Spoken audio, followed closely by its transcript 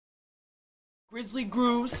Grizzly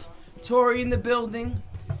Grooves, Tori in the building,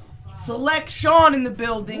 Select Sean in the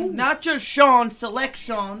building. Ooh. Not just Sean, Select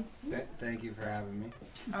Sean. Thank you for having me.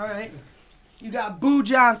 All right. You got Boo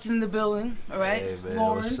Johnson in the building. All right. Hey, man,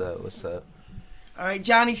 Lauren. What's up? All right.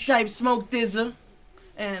 Johnny Shipe, Smoke Dizza.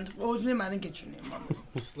 And what was your name? I didn't get your name, mama.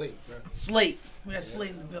 Slate, bro. Slate. We got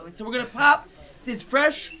Slate in the building. So we're going to pop this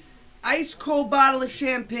fresh, ice cold bottle of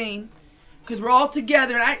champagne because we're all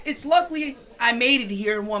together. And it's luckily I made it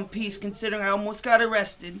here in one piece considering I almost got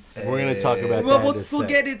arrested. We're going to talk about that. We'll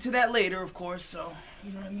get into that later, of course. So,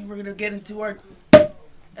 you know what I mean? We're going to get into our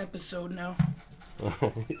episode now.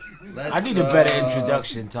 I need a better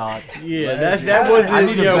introduction, Todd. Yeah, that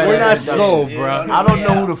wasn't. We're not sold, bro. I don't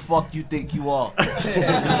know who the fuck you think you are. You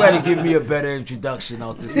better give me a better introduction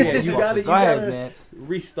out this. Yeah, you got to. Go ahead, man.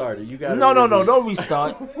 Restart it. You got. No, don't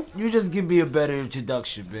restart. You just give me a better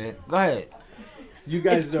introduction, man. Go ahead. You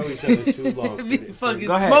guys know each other too long. Fucking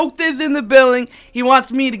Smoke this in the building. He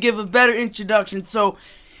wants me to give a better introduction, so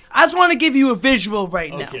I just want to give you a visual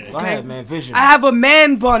right now. Okay? Go ahead, man. Visual. I have a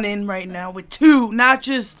man bun in right now with two, not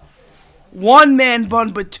just one man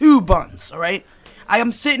bun, but two buns, all right? I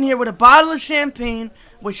am sitting here with a bottle of champagne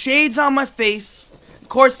with shades on my face. Of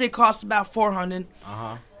course, they cost about $400.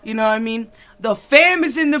 Uh-huh. You know what I mean? The fam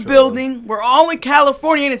is in the building. We're all in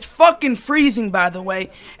California, and it's fucking freezing, by the way.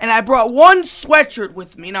 And I brought one sweatshirt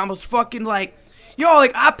with me, and I was fucking like, yo,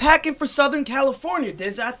 like, I'm packing for Southern California,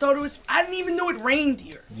 Diz. I didn't even know it rained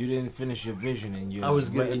here. You didn't finish your vision, and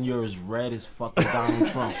you're as red as fucking Donald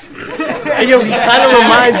Trump. Hey, yo, he kind of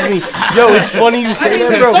reminds me. Yo, it's funny you say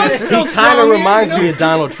that, bro. He kind of reminds me of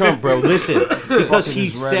Donald Trump, bro. Listen, because he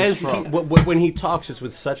says when he talks, it's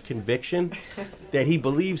with such conviction that he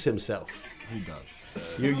believes himself. He does.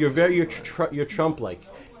 You're Trump-like.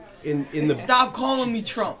 In the Stop calling me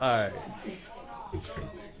Trump. All right.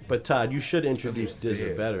 But Todd, you should introduce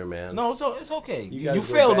Dizza better, man. No, it's okay. You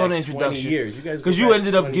failed on the introduction. Because you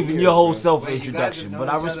ended up giving your whole self an introduction. But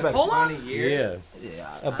I respect. Hold on. Yeah.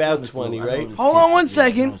 About 20, right? Hold on one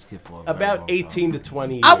second. About 18 to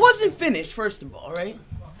 20 years. I wasn't finished, first of all, right?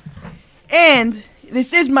 And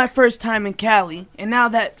this is my first time in Cali. And now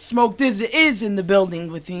that Smoke Dizza is in the building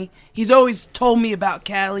with me, he's always told me about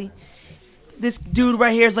Cali. This dude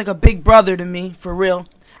right here is like a big brother to me, for real.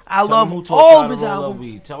 I love all of his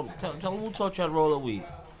albums. Tell him who taught you how to roll up weed.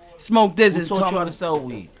 Smoke Dizza. Who taught you how to sell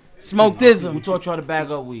weed? Smoke Dizza. Who taught you how to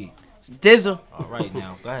bag up weed? Dizza. All right,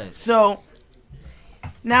 now, go ahead. So,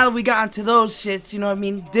 now that we got into those shits, you know what I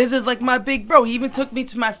mean? Dizza's like my big bro. He even took me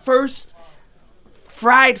to my first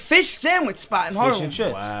fried fish sandwich spot in Harlem. Fish and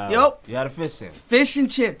chips. Wow. Yup. You had a fish sandwich. Fish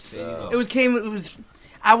and chips. There you go.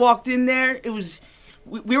 I walked in there,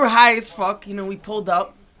 we were high as fuck, you know, we pulled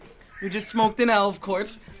up. We just smoked an L, of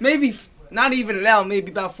course. Maybe not even an L, maybe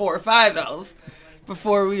about 4 or 5 L's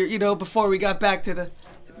before we got back to the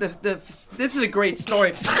this is a great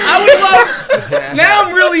story. I would love. Now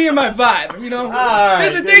I'm really in my vibe, you know.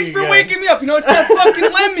 Right, thanks for waking me up. You know, it's that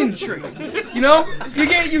fucking lemon tree. You know,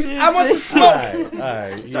 I want some smoke. All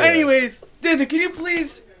right, so, anyways, Dizza, can you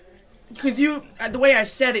please, because the way I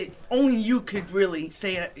said it, only you could really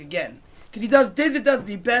say it again, because Dizza does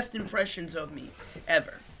the best impressions of me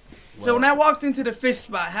ever. So when I walked into the fish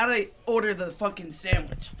spot, how did I order the fucking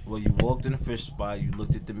sandwich? Well, you walked in the fish spot. You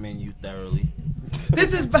looked at the menu thoroughly.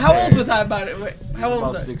 How old was I about it? How old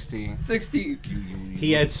was I? 16. 16.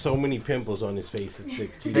 He had so many pimples on his face at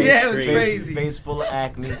 16. Yeah, it was crazy. Face full of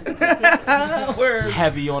acne. Word.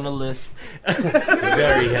 Heavy on the lisp.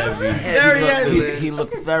 Very heavy. Very heavy. He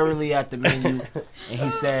looked thoroughly at the menu and he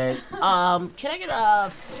said, "Can I get a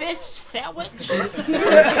fish sandwich?"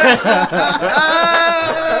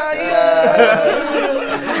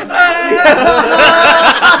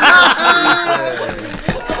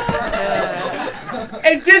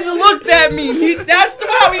 And Dizza looked at me. That's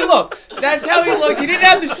how he looked. That's how he looked. He didn't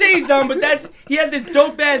have the shades on, but he had this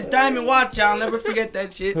dope ass diamond watch on. I'll never forget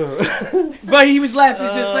that shit. But he was laughing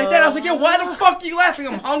just like that. I was like, yo, why the fuck are you laughing?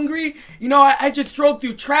 I'm hungry. You know, I just drove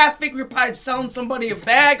through traffic. We were probably selling somebody a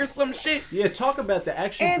bag or some shit. Yeah, talk about that.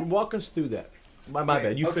 Actually, walk us through that. My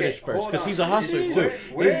bad. You finish first, because he's a hustler too.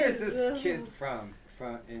 Where is this kid from?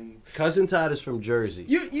 Cousin Todd is from Jersey.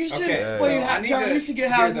 You should explain how. John, you should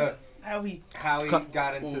get how he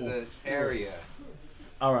got into the area.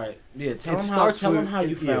 All right. Yeah, tell him how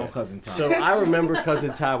you found Cousin Todd. So I remember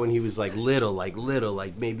Cousin Todd when he was like little,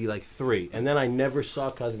 maybe like 3. And then I never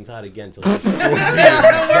saw Cousin Todd again until I was 14.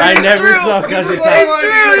 I never saw Cousin Todd.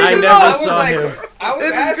 I never saw him. I was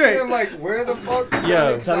This is asking great. him like, where the fuck?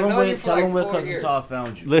 Yo, Because I know you for Tell like him where 4 Cousin years. Todd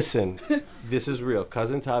found you. Listen, this is real.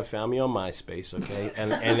 Cousin Todd found me on MySpace, okay,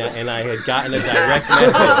 and I had gotten a direct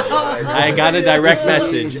message. I had gotten a direct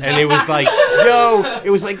message, and it was like, yo,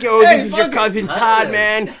 this is your cousin Todd,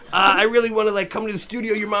 man. I really want to like come to the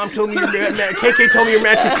studio. Your mom told me KK told me you're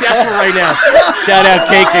mad successful right now. Shout out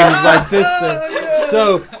KK, who's my sister.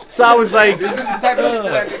 So I was like, This is the type of shit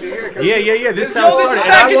that I need to hear. yeah. This is how it This is started.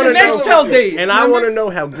 back in the Nextel days. And I want to know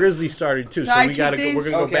how Grizzly started too. So we gotta go. We're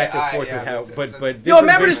gonna go Okay, back and alright, forth yeah, with how. listen, But Yo, this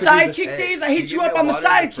remember the is basically sidekick days? I hit you up on the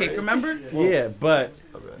sidekick, remember? Yeah, but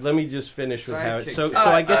let me just finish with how. Sidekick. So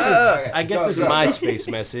I get this. I get Go, this go. MySpace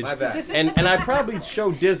message, My bad. and I probably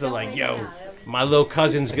showed Dizza like, yo, my little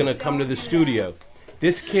cousin's gonna come to the studio.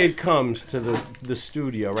 This kid comes to the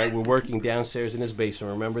studio, right? We're working downstairs in his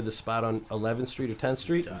basement. Remember the spot on 11th Street or 10th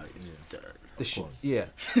Street? Yeah.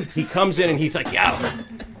 He comes in and he's like, yo,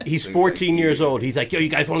 he's 14 years old. He's like, yo, you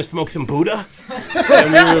guys want to smoke some Buddha?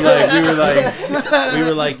 And we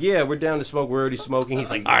were like, yeah, we're down to smoke. We're already smoking.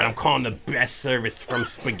 He's like, all right, I'm calling the best service from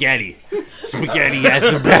Spaghetti. Spaghetti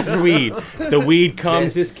has the best weed. The weed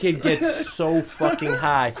comes. This kid gets so fucking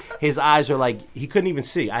high. His eyes are like, he couldn't even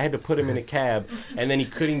see. I had to put him in a cab, and then he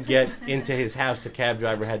couldn't get into his house. The cab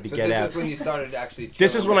driver had to So get this out. is when you started actually.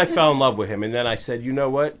 This is when I chilling. fell in love with him, and then I said, you know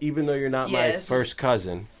what? Even though you're not my Yes. first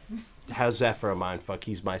cousin, how's that for a mind fuck?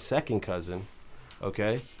 He's my second cousin,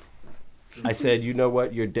 okay? I said, you know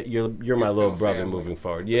what? You're my still little brother family. moving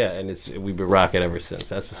forward. Yeah, and we've been rocking ever since.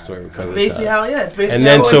 That's the story of cousin Basically Todd. how, it's basically And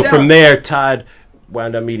then how it so went from down. there, Todd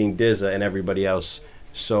wound up meeting Dizza and everybody else,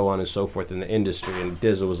 so on and so forth in the industry. And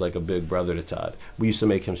Dizza was like a big brother to Todd. We used to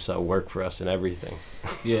make him sell work for us and everything.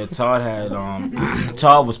 Yeah, Todd had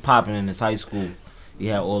Todd was popping in his high school. He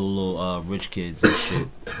had all the little rich kids and shit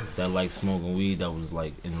that like smoking weed, that was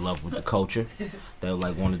like in love with the culture, that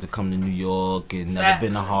like wanted to come to New York and never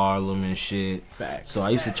been to Facts. Harlem and shit. Facts. So I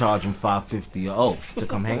used to charge him $5.50 to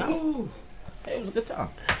come hang out. Hey, it was a good time.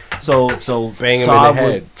 So Bang him in Todd the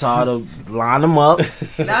would head. Todd would line him up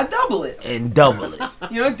Now double it. and double it.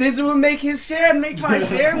 You know, Disney would make his share and make my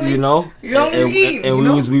share. You know, You know, and, we eat, and you we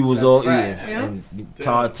know? was all eating. right. Yeah.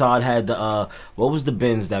 And Todd had the what was the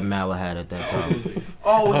Benz that Mala had at that time?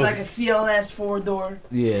 Oh, it was like a CLS 4-door.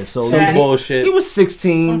 Yeah, so Some Sad. bullshit. he was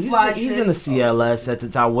 16. Some fly He's shit. in the CLS at the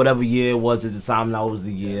time, whatever year it was at the time. That was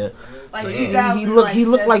the year. Like So 2000. he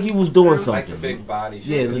looked like he was doing Like something. the big body.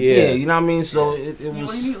 Yeah, shit. yeah, you know what I mean. So it You know what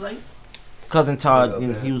was you mean? Like, cousin Todd. You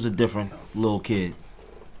know, he was a different little kid,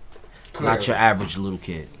 not your average little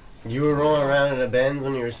kid. You were rolling around in a Benz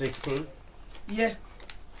when you were 16? yeah.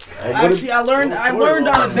 Actually, I learned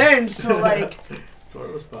on a bench, so like,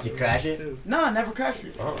 Did you crash it? no, I never crashed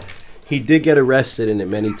it. He did get arrested in it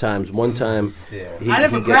many times. One time, Yeah. he, I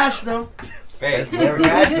never he crashed though. Hey, Never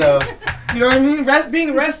crashed though. You know what I mean? Being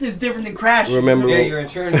arrested is different than crashing. Remember? yeah, your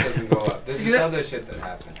insurance doesn't go up. There's this Yeah. other shit that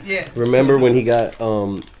happened. Yeah. Remember when he got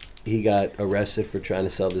arrested for trying to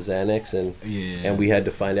sell the Xanax, Yeah, and we had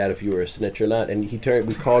to find out if you were a snitch or not. And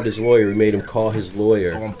we called his lawyer. We made him call his I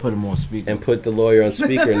lawyer want to put him on speaker. and put the lawyer on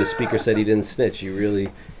speaker, and the speaker said he didn't snitch.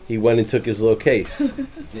 He went and took his little case,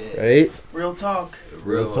 right? Real talk.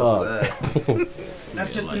 Real talk.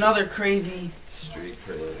 That's just another crazy.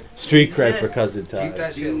 Street cred Yeah. for cousin Keep Todd.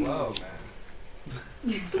 that shit low,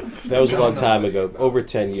 man. That was a long time ago, over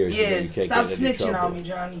 10 years ago. Yeah. You can't Stop get into snitching trouble. on me,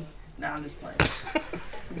 Johnny. Nah, I'm just playing.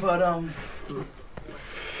 But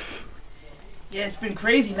yeah, it's been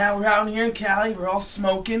crazy. Now we're out here in Cali. We're all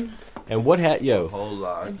smoking. And what yo? Whole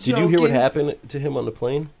lot. and Did you hear what joking. happened to him on the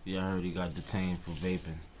plane? Yeah, I heard he got detained for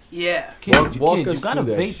vaping. Yeah. Kid, Walk you us gotta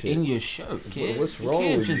through that vape shit. in your shirt, kid. What's You wrong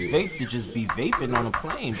can't with just you? vape to just be vaping on a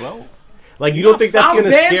plane, bro. Like, you don't think that's I'm gonna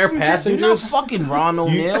banned scare from You're not passengers? fucking Ron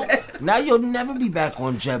O'Neal. Now you'll never be back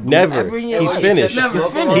on JetBlue. Never. Ever in your He's life. finished. Never. You're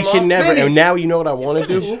He finished. can never. Finished. And now you know what I want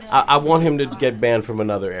to do? I want him to get banned from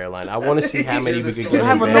another airline. I want to see how many we could get You him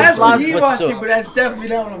have a banned. That's what flies, he but wants still. to, but that's definitely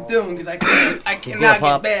not what I'm doing because I cannot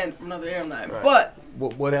get banned from another airline. But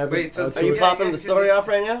What happened? Wait, so- Are you popping the story off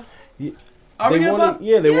right now? are we They gonna wanna- pop?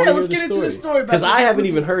 yeah, they wanna let's hear get the into the story. Because I haven't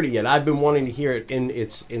even heard it yet. I've been wanting to hear it in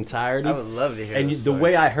its entirety. I would love to hear And this the story.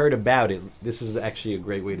 way I heard about it, this is actually a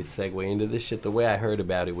great way to segue into this shit. The way I heard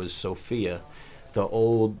about it was Sophia, the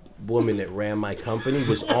old woman that ran my company,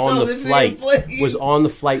 was on Oh, the this flight. ain't playing. Was on the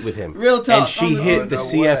flight with him. Real talk. And she Oh, hit the no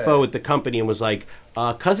CFO way. at the company and was like,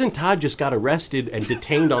 "Cousin Todd just got arrested and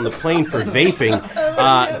detained on the plane for vaping.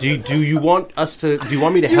 Do you want us to? Do you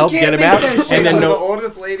want me to help can't get him make out?" that shit. And then so the no.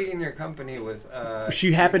 oldest lady in your company was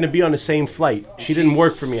She happened to be on the same flight. She didn't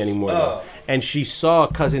work for me anymore, though. Oh. And she saw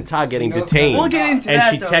Cousin Todd getting knows detained. We'll get into and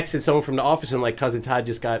that, she though. texted someone from the office and like, Cousin Todd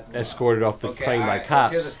just got escorted off the okay, plane by alright,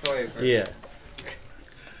 cops. Let's hear the story first. Yeah.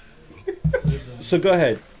 So go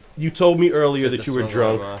ahead. You told me earlier Set that the you were smoke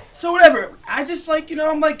drunk. alarm off. So whatever. I just like, you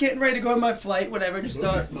know, I'm like getting ready to go to my flight, whatever, just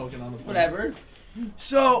whatever.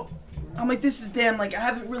 So I'm like, this is damn, like I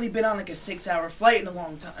haven't really been on like a 6-hour flight in a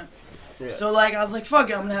long time. Yeah. So like I was like, fuck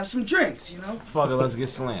it, I'm gonna have some drinks, you know? Fuck it, let's get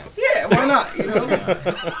slammed. Yeah, why not? You know?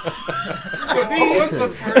 So what was the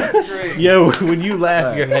first drink? Yo, when you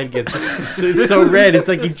laugh, your head gets so red. It's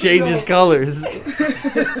like he changes colors.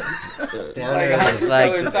 Down Like, there, I it's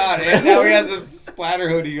like Todd, and now he has a splatter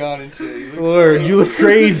hoodie on and shit. He looks Word, you look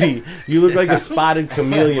crazy. You look like a spotted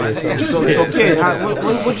chameleon or something. So kid,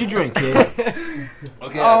 what'd you drink, kid?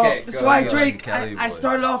 Okay, so I drank. I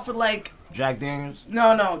started off with like Jack Daniels?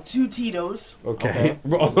 no 2 Tito's, Okay.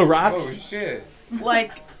 On the rocks? Oh shit.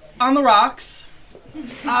 like on the rocks.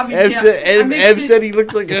 Obviously, I mixed Ev it- said he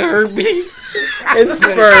looks like a heartbeat and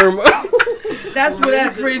sperm. That's what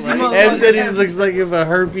that crazy motherfucker. Ev said he had. looks like if a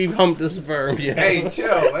herpes humped a sperm. Yeah. Hey, chill.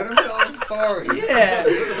 Let him tell the story.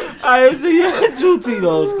 Yeah. Alright, so you had 2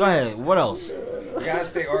 Tito's. Go ahead. What else? You gotta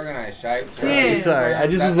stay organized, Shipe. Yeah. Sorry, I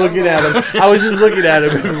just was looking at him. I was just looking at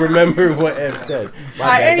him and remember what Ev said. My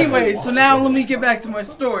bad. Anyway, so now let me get back to my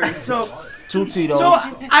story. So 2 Tito's.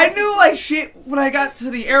 I knew like shit when I got to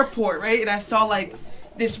the airport, right? And I saw like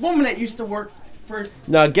this woman that used to work for.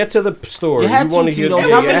 Now get to the story. You had want to 2 hear Tito's.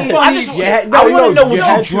 How many funny shit? I want to know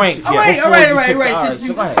what you drank. All right. Alright, Since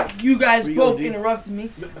so go ahead. you guys We both gonna do- interrupted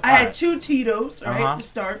me, I had 2 Tito's, all right, Uh-huh. to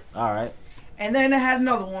start, Alright, and then I had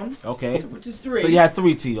another one, okay. which is 3. So you had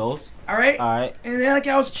 3 Tito's. all right, Alright, and then like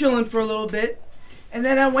I was chilling for a little bit, and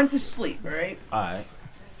then I went to sleep, all right. alright.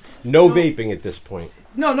 No So- vaping at this point.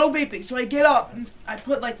 No vaping. So I get up, and I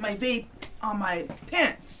put like my vape on my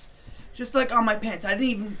pants, just like on my pants. I didn't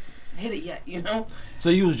even hit it yet, you know. So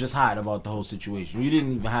you was just hide about the whole situation. You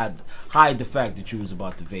didn't even hide the fact that you was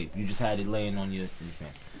about to vape. You just had it laying on your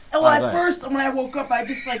pants. And well, Alright, at go ahead. first, when I woke up, I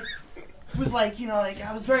just like was like, you know, like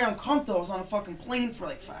I was very uncomfortable. I was on a fucking plane for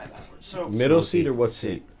like 5 hours. So Middle seat or what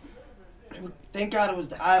seat? thank God it was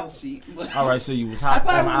the aisle seat. But Alright, so you was I hot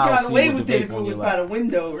probably on would the have aisle gotten seat away with with the it vape if it on was your by lap. the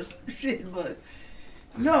window or some shit. But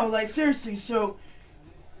no, like seriously. So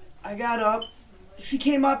I got up. She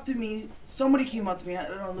came up to me. Somebody came up to me. I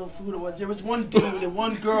don't know who it was. There was one dude and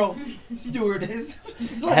one girl stewardess.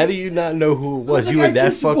 She's like, How do you not know who it was? like, You were I that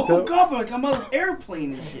just fucked woke up? up. Like I'm on an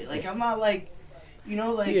airplane and shit. Like I'm not like, you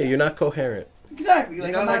know, like Yeah, you're not coherent. exactly.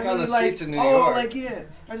 Like You're I'm not not like on really the like, streets of New oh, York. like yeah.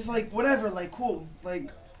 I just like whatever. Like cool.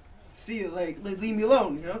 Like see you. Like leave me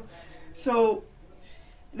alone. You know. So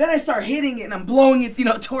then I start hitting it and I'm blowing it, you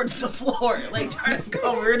know, towards the floor, like trying to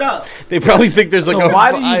cover it up. They probably think there's like So a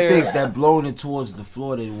why fire. do you think that blowing it towards the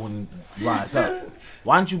floor they wouldn't rise up?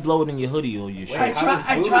 Why don't you blow it in your hoodie or your shirt?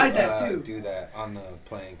 I tried that, too. Do that on the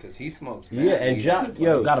plane because he smokes. Yeah, and John.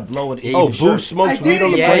 yo, You gotta blow it in oh, your Boo shirt. smokes I weed did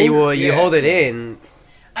on the it. Yeah, plane? you Yeah. hold it in.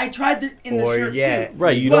 I tried it in the Or, shirt yeah. too.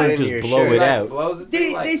 Right, you But don't in just your blow shirt. it out. Blows it They-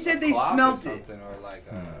 through, like, they said a they cloth or smelt it. something, or like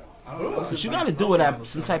I don't know. But you gotta do it at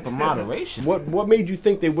some type of moderation. What made you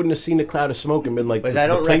think they wouldn't have seen a cloud of smoke and been like? But the I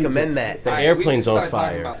don't plane- recommend that. The Alright, airplane's we should on start talking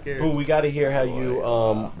fire. about scary. Boo, we gotta hear how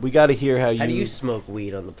you we gotta hear how you. How do you smoke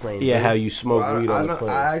weed on the plane? Yeah, dude? how you smoke Well, weed on the plane.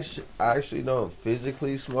 I actually don't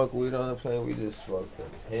physically smoke weed on the plane. We just smoke the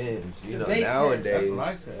pins. You know, vape pen.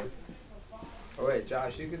 nowadays. said. Oh wait,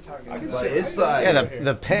 Josh, you can talk. But it's like Yeah,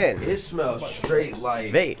 the pen. it smells straight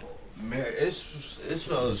like Vape. it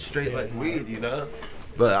smells straight like weed, you know.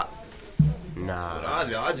 But Nah.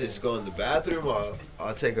 I just go in the bathroom.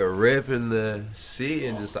 I'll take a rip in the seat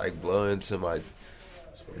and just like blow into my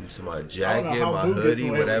jacket, how my Boo gets hoodie,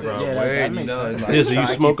 away with whatever it. I'm Yeah, that wearing. You makes know, sense. and, like, Dizzle, you try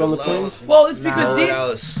to smoke keep on it the low. plane? Well, it's because Blow it these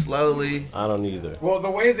out slowly. I don't either. Well,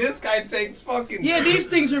 the way this guy takes fucking. these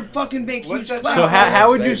things are fucking big What's huge that- clouds. So how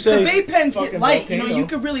would you the say? vape pens get Fucking light. You know, volcano. you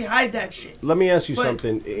could really hide that shit. Let me ask you But-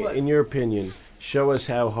 something. what? In your opinion, show us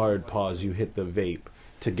how hard pause you hit the vape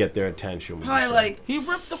to get their attention. when you Probably say- like He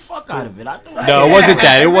ripped the fuck out of it. I know. No, it wasn't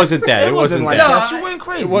that. It wasn't that. It wasn't like that. that. No, You went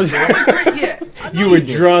crazy. It was. yeah. You were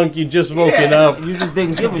drunk. You just woken up. You just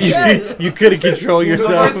didn't give a You, shit. you couldn't control The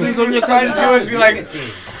yourself. first things on your trying to do is be like,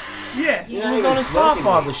 Yeah. You was on his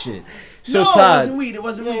Godfather shit. So no, it Todd, wasn't weed. It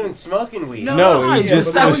wasn't You're not even weed. smoking weed. No. no, it was Yeah,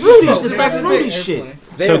 just. but that was fruity. Just that fruity shit.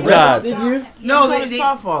 So Todd, Did you? No, He was on his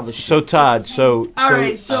Godfather shit. so Todd, so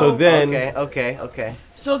Alright, so so- then. Okay.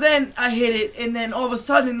 So then I hit it, and then all of a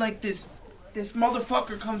sudden, like this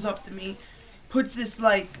motherfucker comes up to me, puts this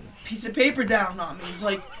like piece of paper down on me. He's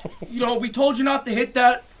like, you know, we told you not to hit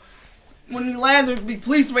that. When you land, there'll be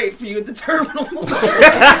police waiting for you at the terminal.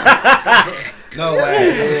 no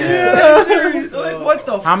way. I'm serious. Like, what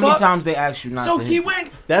the How fuck? many times they asked you not So to he hit?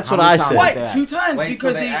 went That's How what many I times? said. What? what 2 times Wait, so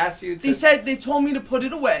because they asked you they to- said they told me to put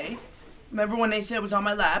it away, Remember when they said it was on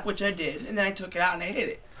my lap, which I did, and then I took it out and I hit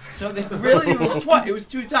it. So they really, it was twice. It was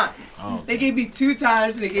 2 times. Oh. They gave me 2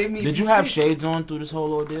 times, and they gave me... Did you have shades on through this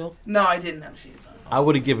whole ordeal? No, I didn't have shades on. I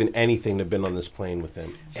would have given anything to have been on this plane with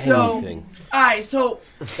him. So, Anything. Alright, so...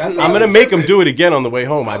 I'm going to make him do it again on the way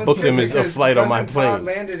home. I booked him as a flight on my Todd plane.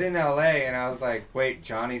 landed in L.A. and I was like, wait,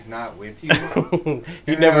 Johnny's not with you?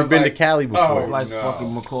 He'd never been to Cali before. Oh, It's like no.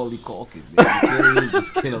 fucking Macaulay Culkin. Man. You can't leave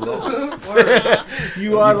this kid alone.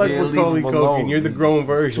 You are like can't leave Macaulay him alone, Culkin. You're the man. grown It's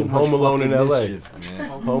too version. much Home Alone in fucking L.A. mischief,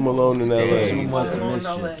 man. Home Alone in Too L.A. much Home Alone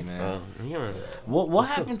in mischief, LA. man. What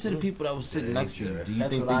happened to the people that was sitting next to you? Do you That's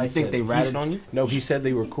think what I you think said. they ratted on you? No, he said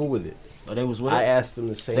they were cool with it. Or they was with I it? asked them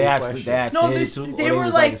the same They question. asked No, him this, too, or they were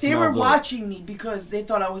was like, it they smell were good? watching me because they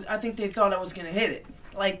thought I think they thought I was going to hit it.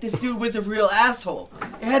 Like, this dude was a real asshole.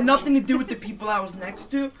 It had nothing to do with the people I was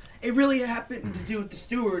next to. It really happened to do with the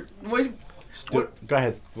steward. What, Go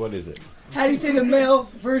ahead. What is it? how do you say the male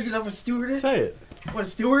version of a stewardess? Say it. What, a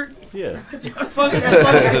steward? Yeah. Fuck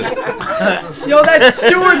that fucking... Yo, that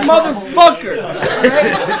steward motherfucker.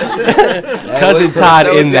 Right? Cousin Todd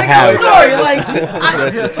in the house. Sorry, like,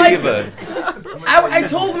 That's sativa. I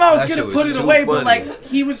told him I was That gonna shit put was it too away, but funny. like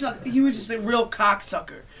he was just a real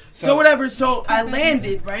cocksucker. So whatever. So I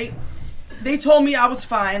landed, right? They told me I was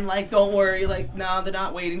fine. Like, don't worry. Like, no, they're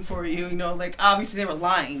not waiting for you. You know, like obviously they were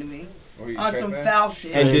lying to me Were you on some tripping? foul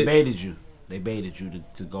shit. So And they did- baited you. They baited you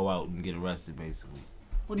to go out and get arrested, basically.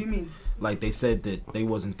 What do you mean? Like they said that they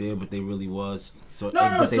wasn't there, but they really was. So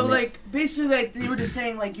No. but they So ma- like basically, like they were just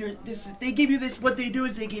saying, like you're this. They give you this. What they do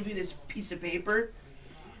is they give you this piece of paper.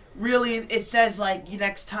 Really, it says like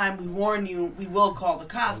next time we warn you, we will call the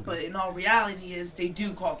cops. But in all reality, is they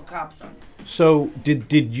do call the cops on you. So did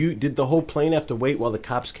the whole plane have to wait while the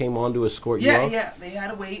cops came on to escort you Yeah, off? yeah. They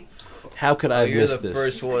had to wait. How could I Oh, have you're missed the this?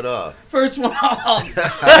 first one off. First one off. Wait, they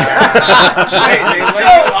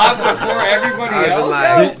let you off before everybody I was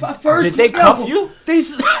else? like- No, first, Did they no, cuff you? They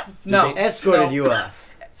no. Escorted no. you up.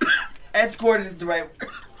 Escorted is the right word.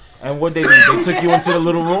 And what they did? They took you into the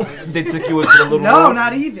little room. They took you into the little room. No,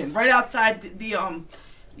 not even. Right outside the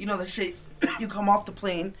you know, the shit. You come off the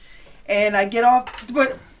plane, and I get off.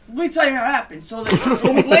 But let me tell you how it happened. So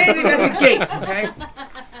when we landed at the gate, okay,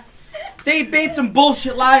 they made some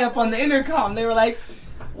bullshit lie up on the intercom. They were like,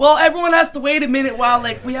 well, everyone has to wait a minute while,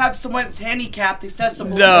 like, we have someone that's handicapped,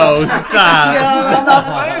 accessible. No, stop. No, I'm not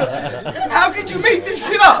playing. How could you make this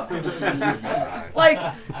shit up? Like,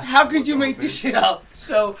 how could you make this shit up?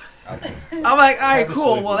 So, I'm like, all right,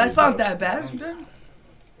 cool. Well, that's not that bad.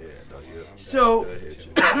 So,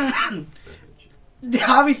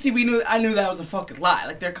 obviously, I knew that was a fucking lie.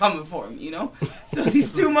 Like, they're coming for me, you know? So,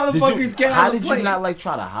 these two motherfuckers get How on the did plane. you not like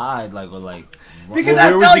try to hide, like, or like? Because Well,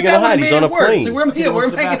 I where felt was he like gonna that hide? would've He's made on a it worse. plane. So we're He here. We're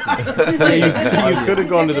went to the making bathroom. You could have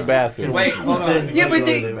gone to the bathroom. Wait, hold on. Yeah, but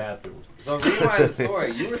they. So rewind the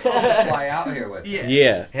story. You were supposed to fly out here with Yeah.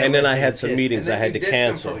 Yeah, and then I had some and meetings then I had you to ditched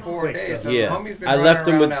him cancel. for 4 days. So Yeah. the homie's been I running left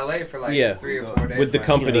him around with- LA for like yeah, 3 or 4 days. with the man.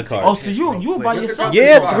 company card. Oh, so you were by yourself?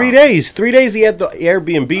 Yeah, 3 days. 3 days he had the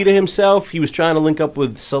Airbnb to himself. He was trying to link up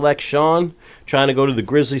with Select Sean, trying to go to the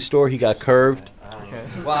Grizzly store. He got curved.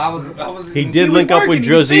 Well, I was. He did was link up working, with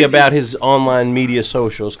he was Drizzy busy. about his online media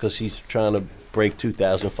socials because he's trying to break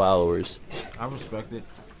 2,000 followers. I respect it.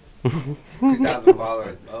 2,000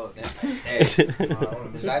 followers. Oh, hey,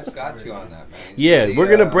 Zipes got you on that, man. He's Yeah, really, we're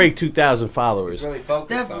going to break 2,000 He's followers. really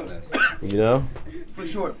focused on Definitely. this. You know? For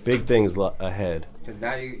sure. Big things ahead. Because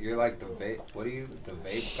now you're like the vape. What are you? The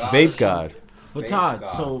vape god? Vape God. But Vape Todd,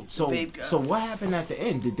 God. Vape God. so what happened at the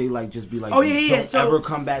end? Did they like just be like, Oh, yeah. don't So- ever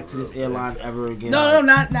come back to this airline ever again? No,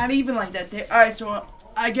 not even like that. All right, so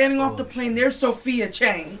I getting off the plane. There's Sophia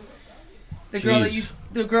Chang,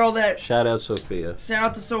 the girl that Shout out Sophia. shout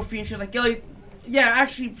out to Sophia. And she was like, yo, yeah,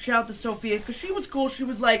 actually shout out to Sophia because she was cool. She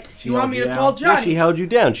was like, She you want held me you to down? call Yeah, Johnny? she held you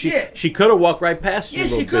down. She Yeah. could have walked right past you, Yeah,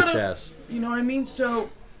 she little bitch could've. ass. You know what I mean? So,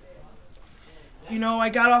 you know, I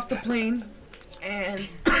got off the plane, and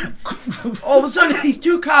all of a sudden, these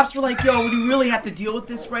two cops were like, yo, do you really have to deal with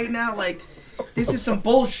this right now? Like, this is some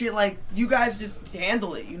bullshit. Like, you guys just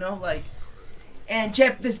handle it, you know? Like, and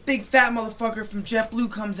this big fat motherfucker from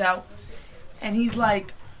JetBlue comes out, and he's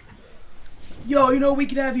like, yo, you know, we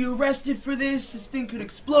could have you arrested for this. This thing could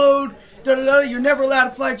explode. Da-da-da. You're never allowed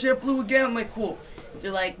to fly JetBlue again. I'm like, cool. They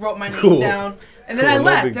like wrote my name Cool. down, and then Cool, I no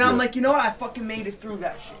left, big and I'm deal. like, you know what? I fucking made it through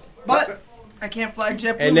that shit. But I can't fly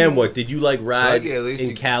JetBlue. And then what? Did you like ride Fuck it, at least in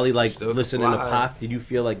you Cali, like still listening to fly. Pac? Did you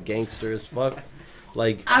feel like gangster as fuck?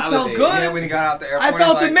 Like, I felt Yeah, good. when he got out the airport. I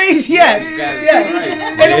felt like, amazing. Yes, yes.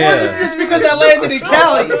 And it Yeah. wasn't just because I landed in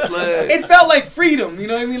Cali. Play. It felt like freedom. You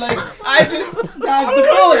know what I mean? Like I just dodged the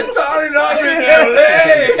bullet. Tony not in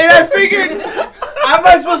LA. And I figured how am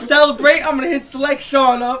I supposed to celebrate? I'm gonna hit Select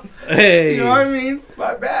Sean up. Hey. You know what I mean?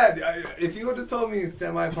 My bad. If you would have told me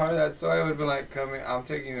semi part of that story, I would have been like, I'm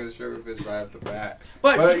taking you to Sugarfish right off the bat.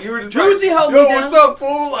 But you were just Druzy like, held yo, me down. what's up,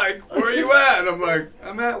 fool? Like, where you at? And I'm like,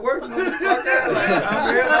 I'm at work, motherfucker. Like,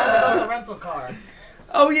 I'm here. The rental car.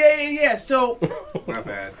 Oh yeah. So My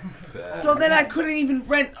bad. then I couldn't even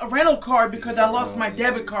rent a rental car because I lost my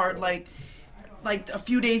debit card like a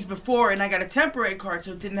few days before, and I got a temporary card,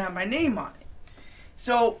 so it didn't have my name on it.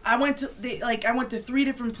 So I went to 3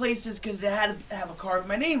 different places because they had to have a card with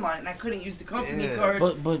my name on it, and I couldn't use the company card.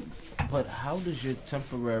 But how does your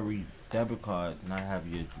temporary debit card not have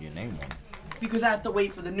your name on it? Because I have to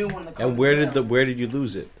wait for the new one to come. And where did you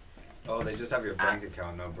lose it? Oh, they just have your bank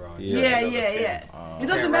account number on it. Yeah. It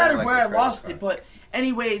doesn't matter where I lost it, but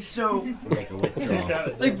anyways, so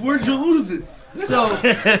like where'd you lose it? So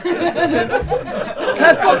can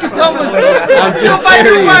I fucking tell myself? I'm just If I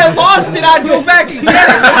knew where I curious. lost it, I'd go back and get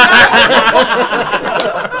it.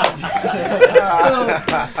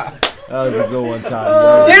 That was a good one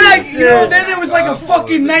time. Then it was like a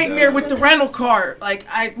fucking nightmare with the rental car. Like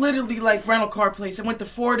I literally rental car place. I went to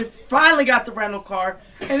Ford, finally got the rental car,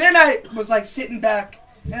 and then I was like sitting back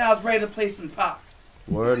and I was ready to play some pop.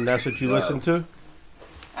 Word, and that's what you listen to?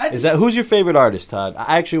 I just, Who's your favorite artist, Todd?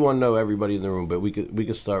 I actually want to know everybody in the room, but we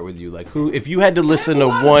could start with you. Like who, if you had to listen to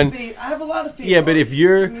one. I have a lot of favorite. Yeah, but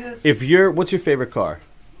artists. if you're, what's your favorite car?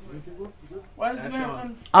 Why does it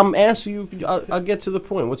matter? I'm asking you. I'll get to the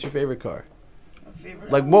point. What's your favorite car? My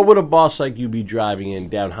favorite. Like, what would a boss like you be driving in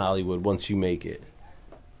down Hollywood once you make it?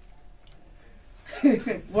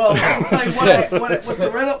 Well, I'll tell you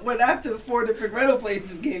what after the 4 different rental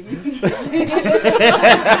places gave me.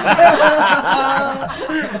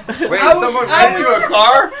 Wait, someone rented you a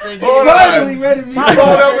car? Finally rented me.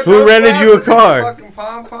 Who rented you a car? Fucking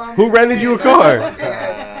pom-pom? Who rented you a car?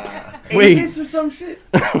 Wait. Aegis or some shit?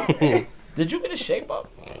 Did you get a shape up?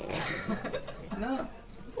 Nah.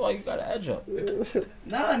 Well, you got an edge up.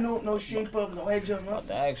 Nah, no shape up, no edge up. I have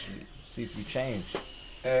to ask you, see if you changed.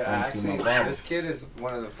 Actually, this kid is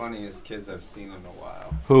one of the funniest kids I've seen in a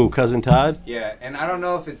while. Who? Cousin Todd? Yeah, and I don't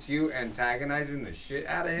know if it's you antagonizing the shit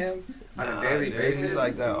out of him on a daily basis.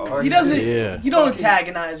 like that. or He doesn't. Yeah. You don't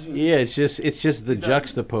antagonize me. Yeah, it's just the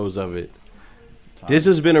juxtapose of it. Diz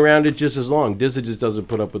has been around it just as long. Diz just doesn't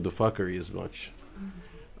put up with the fuckery as much.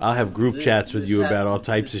 I'll have group chats with you about all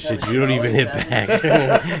types of shit. You don't even hit back.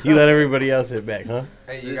 You let everybody else hit back, huh?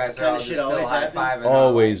 Hey, you This guys are kinda all just shit still always high happens? fiving.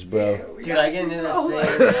 Always, bro. Dude, I get into this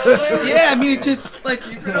thing. Yeah, I mean, it just like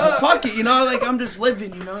fuck it, you know. Like I'm just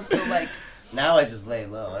living, you know. So like, Now I just lay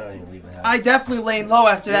low. I don't even leave the house. I definitely laying low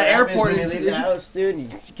after that airport When you leave the incident. house, dude, you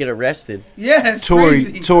Get arrested. Yeah, it's Tori,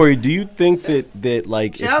 crazy. Tori, do you think that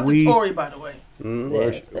like Shout out if we to Tori, by the way. Yeah,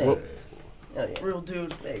 well, thanks. Oh, yeah. Real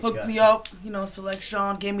dude. Hey, Hooked got me you. up, you know, Select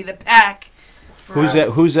Sean, gave me the pack. for,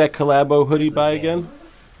 who's that collabo hoodie by again?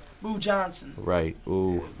 Boo Johnson. Right.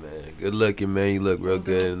 Ooh. Man, good looking, man. You look real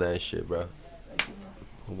good in that shit, bro.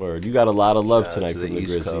 Word. You got a lot of love Shout out tonight to from the the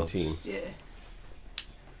East Grizzly Coast. team. Yeah.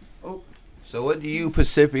 So what do you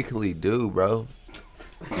specifically do, bro?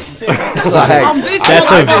 This That's one,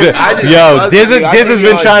 Diz has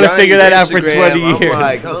been trying to figure that out for 20 I'm years.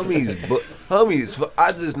 like, homies,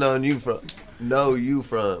 I just know you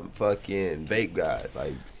from fucking Vape God.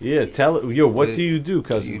 Like, Yeah, what do you do,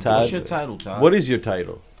 cousin Todd? What's your title, Todd? What is your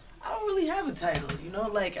title? I don't really have a title, you know.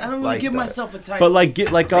 Like I don't really Like give that. myself a title. But like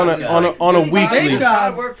get like on a weekly. Vape God.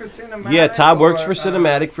 Todd work for Cinematic? Yeah, Todd works or, for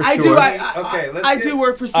Cinematic for I sure. do. Okay, I let's do get-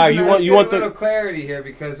 work for. All right, you want- Cinematic. you want Get a the- little clarity here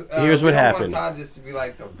because Here's we what don't happened. Want Todd just to be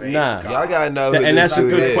like the vape Nah. guy. y'all gotta know who And this that's a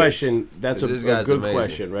dude good is. question. That's a This guy's good amazing.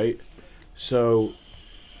 question, right? So,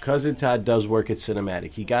 cousin Todd does work at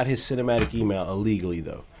Cinematic. He got his Cinematic email illegally,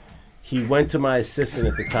 though. He went to my assistant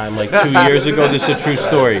at the time, like 2 years ago. This is a true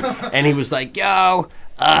story. And he was like, "Yo,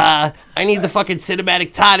 I need the fucking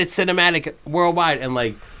Cinematic Todd at Cinematic Worldwide." And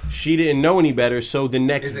like, she didn't know any better. So the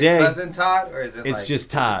next Is it day, cousin Todd or is it it's like just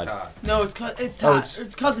cousin Todd. No, it's Todd. it's-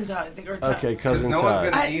 It's cousin Todd, I think, or Todd. okay, Because cousin no one's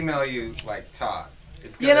Todd. gonna email you like Todd.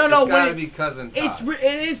 It's Yeah, gonna, no, it's gotta when be cousin Todd. It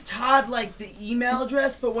is Todd, like the email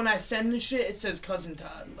address, but when I send the shit, it says cousin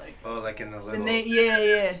Todd. Like like in the the little. name.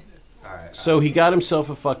 Yeah. All right. So he got himself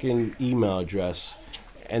a fucking email address,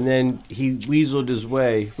 and then he weaseled his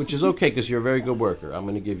way, which is okay because you're a very good worker. I'm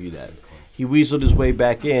going to give you that. He weaseled his way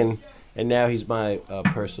back in, and now he's my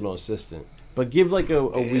personal assistant. But give like a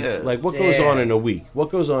week, like what goes on in a week? What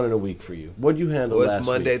goes on in a week for you? What do you handle What's last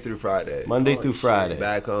Monday week? through Friday? Monday through Friday.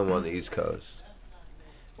 Back home on the East Coast.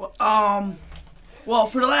 Well,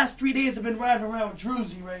 for the last 3 days, I've been riding around with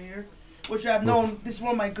Druzy right here. which I've known. This is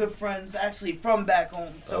one of my good friends, actually from back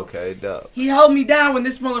home. So Okay, dope. he held me down when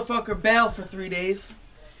this motherfucker bailed for 3 days.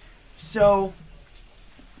 So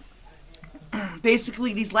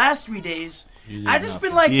basically, these last 3 days, I just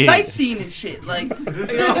been like sightseeing and shit. Like, you know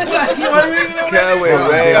what I mean? Can't wait,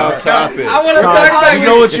 way off topic. I want to talk about You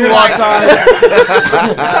know what you are, Todd?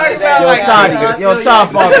 talk about like Yo, Todd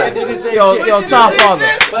father. Yo, Todd father.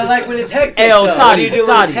 But like when it's hectic. Hey, yo, though, Toddy, what do you do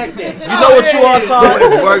when Toddy. it's hectic? You know what you are,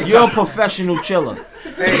 Work Todd? You're a professional chiller.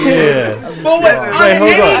 Yeah. But what, on Wait, hold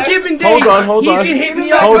any on. given day, Hold on. he can hit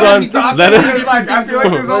me up. Hold on. Let him. It's like, I feel like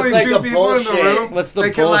there's only What's like two the people in the bullshit? room. What's the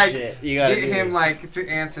that can like bullshit you gotta get do? him like to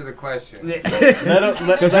answer the question. Let him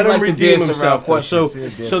like to redeem dance around himself. So, questions. He'll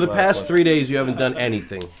dance so the around past questions. 3 days you haven't done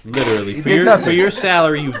anything, literally. You For did your nothing. for your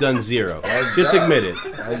salary, you've done zero. Just admit it.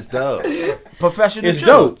 That's dope. Professional It's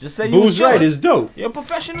chiller. dope. Just say you was Boo's right. chilling. It's dope. You're a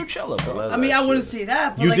professional chiller, bro. I mean, I wouldn't say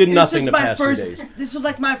that. But You like, did this nothing is the my past 3 first, days. This was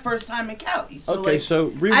like my first time in Cali. So Okay, like,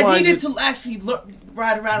 so I rewind needed it. to actually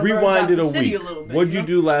ride around and learn about Rewind it the a city week. a little bit. What'd you you know?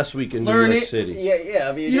 do last week in New Learn York it. City? Yeah,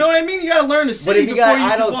 I mean. You know what I mean? You gotta learn the But city if you before got you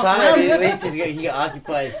can idle walk time, around. at least he can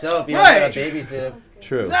occupy himself. You Right. don't gotta babysit him.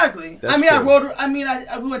 True. Exactly. That's I mean, true.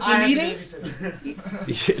 we went to meetings.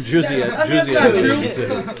 Drizzy, I mean, that's Drizzy,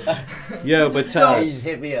 not Drizzy. Yo, but You Todd, just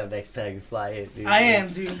hit me up next time you fly in, dude. I am,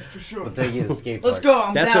 dude, for sure. We'll take you to the skate Let's park. go.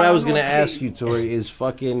 I'm that's down. what I was I'm gonna going ask skating. you, Tori. Is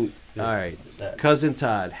fucking all right, cousin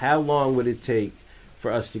Todd. How long would it take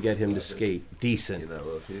for us to get him to skate decent? You know,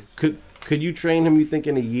 Loki. Could you train him? You think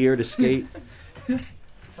in a year to skate?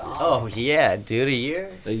 Oh yeah, dude, a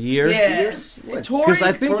year. A year? Yeah. What? Tori, 'Cause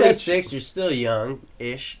I think that's 26, you're still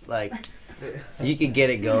young-ish. Like, you could get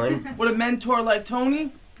it going. with a mentor like Tony,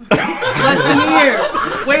 less than a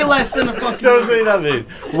year. Way less than a fucking Don't year. say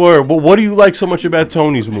nothing. Word. But what do you like so much about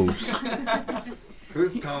Tony's moves?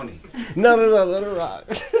 Who's Tony? No, let her rock.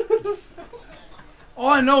 All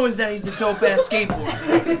I know is that he's a dope ass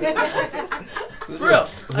skateboarder. For real.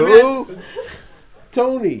 Who?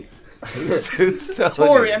 Tony. Who's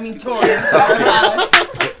Tori. I'm sorry.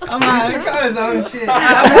 I'm high. He got his own shit. I'm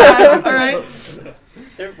high. All right,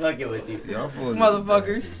 They're fucking with you.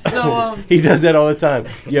 motherfuckers. So He does that all the time.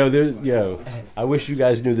 Yo, I wish you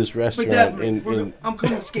guys knew this but restaurant definitely, I'm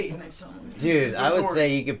coming skating next time. Dude, I would Tori.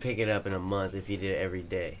 say you could pick it up in a month if you did it every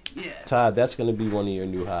day. Yeah. Todd, that's gonna be one of your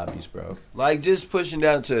new hobbies, bro. Like just pushing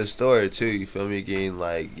down to the store too. You feel me? Getting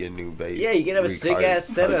like your new baby. Yeah, you can have a sick ass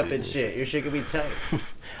setup and shit. Your shit could be tight.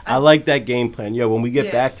 I like that game plan. Yo, when we get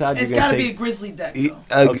Yeah. back, Todd, you're It's gonna gotta be a take. Grizzly deck. He-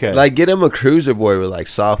 Though. Okay. Like get him a cruiser board with like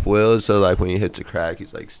soft wheels, so like when he hits a crack,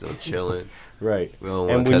 he's like still chilling. Right. We don't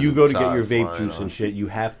And want when you go to cousin get your Todd vape flying juice off. and shit, you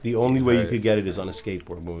have the only way you Right. could get it is on a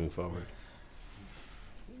skateboard moving forward.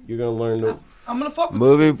 You're gonna learn the. I'm gonna fuck with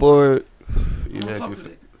Moving forward, you I'm gonna know, fuck if with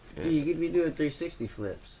you- it. Dude, you could be doing 360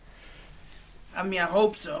 flips. I mean, I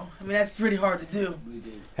hope so. I mean, that's pretty hard to do.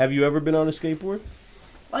 Have you ever been on a skateboard?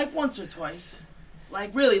 Like once or twice. Like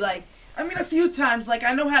really, like I mean, a few times. Like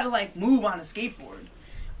I know how to like move on a skateboard,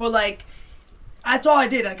 but like that's all I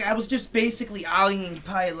did. Like I was just basically ollieing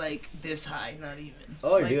probably like this high, not even.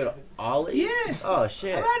 Oh, like, dude, ollie? Yeah. Oh, I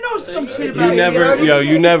shit. mean, I know some shit You about never, it.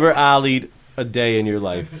 you never ollied a day in your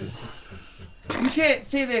life. You can't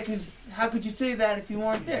say that because how could you say that if you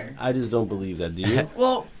weren't there? I just don't believe that. Do you?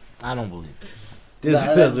 Well, I don't believe it. This Nah,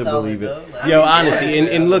 that doesn't sounds believe it. good. I Yo, mean, honestly, yeah.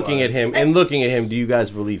 in looking at him, do you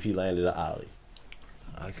guys believe he landed an ollie?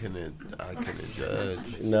 I couldn't judge.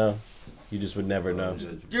 No, you just would never know.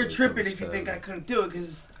 you're tripping if you think I couldn't do it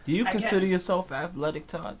because Do you I consider can't. yourself athletic,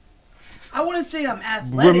 Todd? I wouldn't say I'm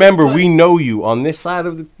athletic. Remember, but we know you on this side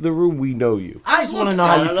of the room. We know you. I just look, wanna know I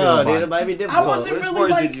how don't you know, feel dude. about It it. might be I difficult. wasn't What really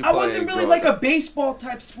sports like did you I play wasn't really growing like up? a baseball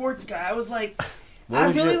type sports guy. I was like What I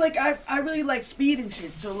was really your- like I really like speed and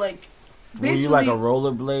shit. So like Were basically you like a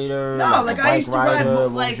rollerblader? no, a like bike I used to ride rider?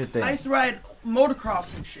 What like was your thing? I used to ride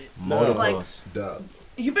motocross and shit. Motocross. Like Duh.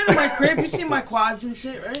 you been in my crib, you seen my quads and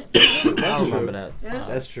shit, right? I remember that. Yeah.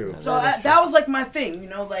 That's true. So that was like my thing, you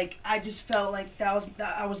know. Like I just felt like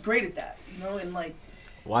I was great at that, you know. And like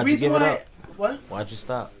Why'd you reason give it why up? what Why'd you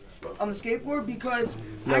stop? on the skateboard because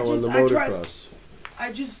No, on the I tried.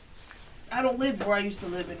 motocross. I don't live where I used to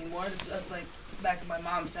live anymore. That's like back at my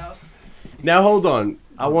mom's house. Now hold on.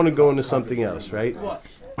 I want to go into something else, right? What?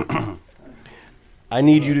 I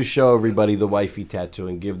need you to show everybody the wifey tattoo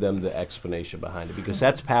and give them the explanation behind it because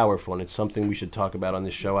that's powerful and it's something we should talk about on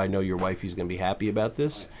this show. I know your wifey's gonna be happy about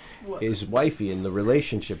this. What? Is wifey and the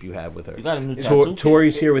relationship you have with her. You got a new tattoo?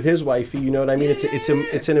 Tori's here with his wifey. You know what I mean?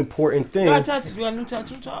 It's an important thing. You got a tattoo? You got a new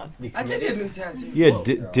tattoo, Todd? I did get a new tattoo.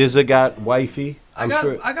 Yeah, Dizza got wifey. I I'm got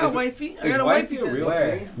sure. I got wifey. I got a wifey tattoo.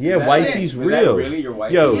 Where? Yeah, wifey's Was that real. really your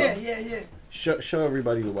wife? Yo, Yeah. show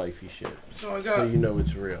everybody the wifey shit So I so got you know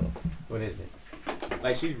it's real. What is it?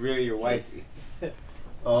 Like she's really your wifey.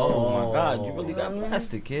 Oh my God, you really got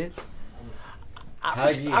blasted, kid.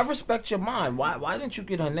 I respect your mind. Why didn't you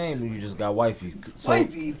get her name when you just got wifey?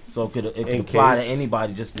 Wifey. So it could In apply to case.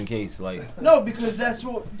 anybody just in case, like. No, because that's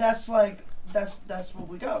what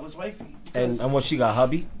we got was wifey. And what she got,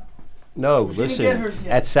 hubby? No, didn't get listen. hers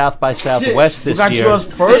yet. At South by Southwest You this got year.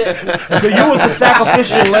 yours first. So you was the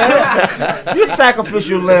sacrificial lamb. You're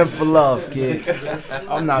sacrificial lamb for love, kid.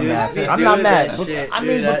 I'm not mad. I'm not mad. But, shit, I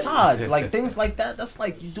mean, dude, but Todd, like things like that, that's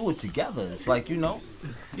like you do it together. It's like you don't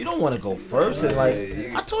want to go first, and like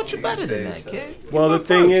I taught you better than that, kid. Well, the went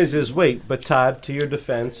thing first. is wait, but Todd, to your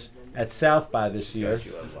defense, at South by this year,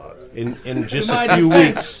 in just My a few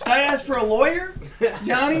defense, weeks. Did I ask for a lawyer,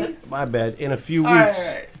 Johnny? My bad. In a few All right, weeks.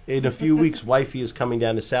 all right. In a few weeks, wifey is coming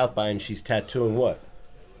down to South by, and she's tattooing what?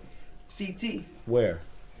 CT Where?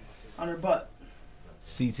 on her butt.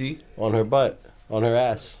 CT. On her butt. On her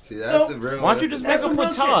ass. See, that's So, the real. Why don't you just make That's up some with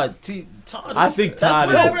real Todd? Todd. I think Todd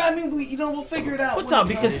is Whatever. I mean, we'll figure it out. Put when Todd it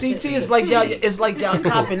because comes. CT is like y'all. It's like y'all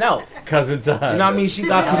copping out. cousin Todd. You know what I mean? She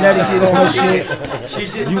got Connecticut on her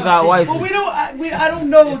shit. You got wife. Well, I don't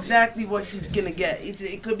know exactly what she's gonna get.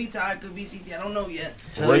 It could be Todd, it could be CT. I don't know yet.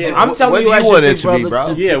 I'm telling you, what as do you your want big it to be,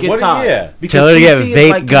 brother, bro? Yeah, to get what? Todd. Yeah. Because Tell her to get CT is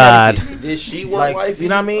vape like God. Connecticut. Did she want Like, wifey? you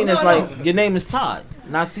know what I mean? It's No, like your name is Todd,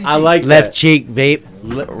 not CT. I like Left that. cheek vape,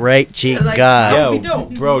 right cheek Like, God. that would be Yo,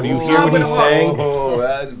 dope. bro, do you hear what he's Oh, saying? Oh,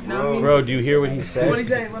 that's No, Bro, do you hear what he said? What did he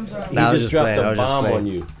say? I'm sorry. He Nah, I was just just dropped playing, I a was just bomb playing. on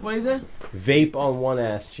you. What did he say? Vape on one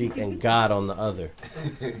ass cheek and God on the other.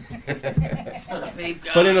 Babe,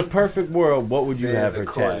 God. But in a perfect world, what would you have her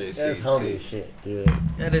corner tat? That's CT. homie shit, dude.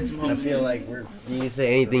 That is some I homie. feel like you can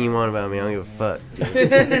say anything you want about me. I don't give a fuck.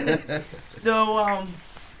 Dude. So,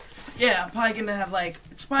 yeah, I'm probably gonna have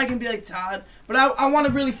it's probably gonna be like Todd, but I want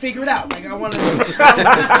to really figure it out. Like I want to, you know what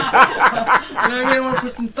I mean? I want to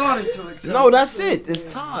put some thought into it. So. No, that's it.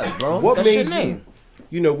 It's Todd, bro. What that's made your you? name.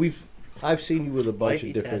 You know, I've seen you with a bunch Wifey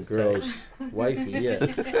of different tats, girls. Wifey,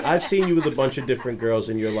 yeah. I've seen you with a bunch of different girls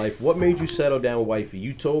in your life. What made you settle down with wifey?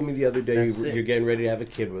 You told me the other day That's it. you're getting ready to have a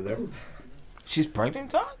kid with her. She's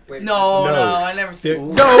pregnant, Todd? No, No. I never said.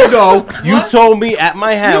 No. You What? told me at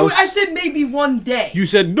my house. I said maybe one day. You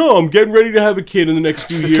said, no, I'm getting ready to have a kid in the next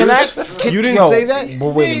few years. You didn't say that? But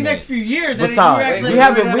wait a maybe minute. next few years. But I Todd, didn't act we like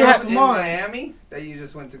haven't- we're we gonna have- have In tomorrow. Miami that you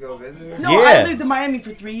just went to go visit her? No, Yeah. I lived in Miami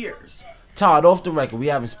for 3 years. Todd, off the record, we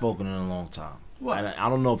haven't spoken in a long time. What? And I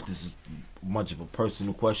don't know if this is much of a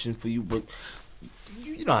personal question for you, but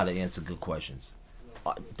you know how to answer good questions.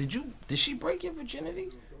 Did she break your virginity?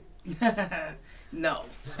 No.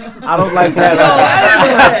 I don't like that No,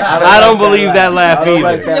 laugh. I don't believe that laugh I don't either.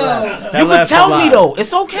 like that Yo. laugh. That You can laugh's a tell me lie. though.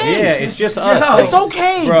 It's okay. Yeah, it's just us. No. It's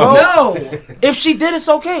okay, Bro. bro. No. If she did, it's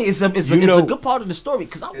okay. It's a You know- good part of the story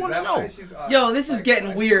because I Is want to that why know. she's, Yo, this is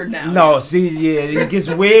getting weird now. No, see, yeah, it gets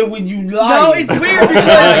weird when you lie. No, it's weird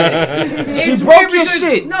because She it's broke weird your because-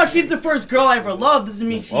 shit. No, she's the first girl I ever loved. Doesn't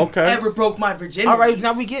mean she Okay. ever broke my virginity. All right,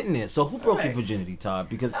 now we getting there. So who broke your Right. virginity, Todd?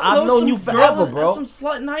 Because I don't I've know, known you some forever, girl, bro. Some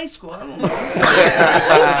slut in high school. I don't know.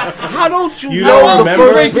 How don't you You know don't the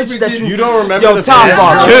remember? first bitch that You don't remember Yo, the Todd first-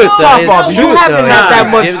 Fox, Truth, though, Todd it's Fox, you truth, haven't though. had that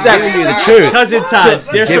Yeah. much Give sex. you the truth. Cousin Todd,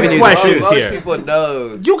 there's some Giving you the questions Most here. people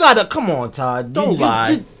know. You gotta come on, Todd. Don't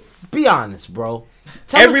lie. Be honest, bro.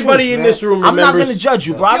 Tell the Everybody truth, in man. this room I'm not remembers- gonna judge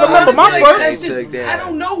you, bro. I Yo, remember my honestly, first. I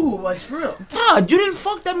don't know who it was for real. Todd, you didn't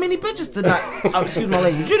fuck that many bitches tonight. Excuse my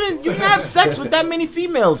language. You didn't have sex with that many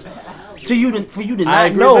females. For you to I not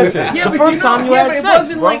agree. know Listen. Yeah, the but first you know, time you yeah, had but it sex,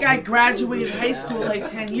 wasn't bro. like I graduated high school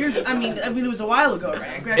like 10 years. I mean, it was a while ago, right? I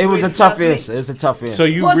It graduated was a in tough 2008. answer. It's a tough answer. So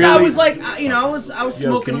you Plus, really... I was like, I was Yo,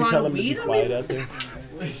 smoking can a you lot tell of him to be weed. I quiet mean, out there?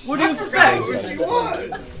 what do you expect?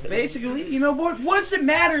 Basically, you know, what does it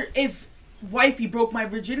matter if wifey broke my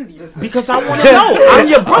virginity? Because I want to know. I'm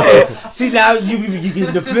your brother. See, now you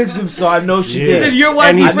get defensive, so I know she Yeah. Did did. your wife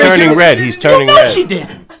And he's break your turning red. virginity? He's turning You know red. she did.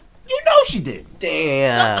 You know she did.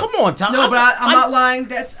 Damn. Come on, Tom. No, but I'm not lying.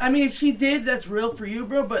 I mean, if she did, that's real for you,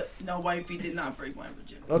 bro. But no, wifey did not break my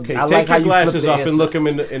virginity. Okay, I take like how your you flip glasses the off and answer. look him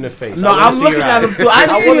in the face. No, I wanna I'm see looking your at eyes. him. Through. I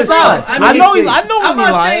see see his his eyes. eyes. I I know mean, he's. I know when I'm he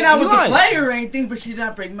not lying. saying I He was a lying. player or anything, but she did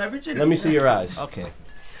not break my virginity. Let me see your eyes. Okay.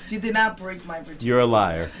 She did not break my virginity. You're a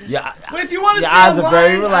liar. Yeah. But if you want to say Your eyes I'm are very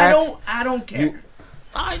lying, relaxed. I don't care.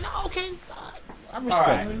 I know. Okay. I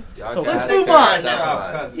respect it. So let's move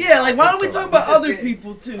on. Yeah, like why don't we talk about other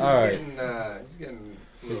people too? All right. He's getting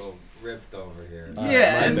a little ripped over here.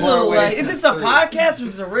 Yeah, it's a little like, is this a podcast or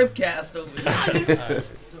is it a ripcast over here?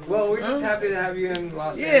 Well, we're just happy to have you in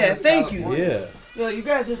Los Yeah, Angeles. thank you. California. Yeah. Yo, you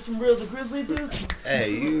guys are some real the Grizzly dudes.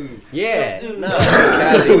 Hey, you. Yeah. Dude. No.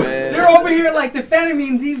 Cali, man. They're over here like defending me,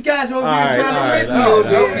 and these guys over here trying to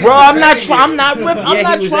rip me. Bro, I'm not trying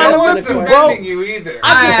to rip you, bro. You either.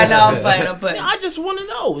 I know, I'm fine. I just want to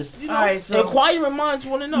know. It's, you know, Alright, so- inquiring minds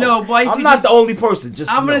want to know. No, wifey. I'm not the only person.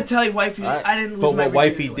 Just I'm know. gonna tell you, wifey. I didn't lose But my what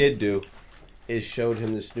wifey virginity. did do is showed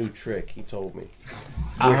him this new trick. He told me.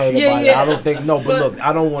 I heard Yeah, about it. yeah. I don't think. No, but look,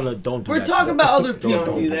 I don't want to. Don't do We're that talking to about them. other people.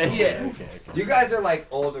 Don't do that. Yeah. You guys are like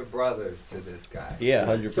older brothers to this guy. Yeah,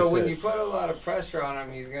 100%. So when you put a lot of pressure on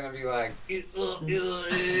him, he's gonna be like.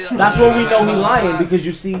 That's when we know he lying because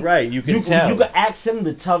you see. Right, you can tell. You can ask him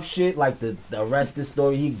the tough shit like the arrested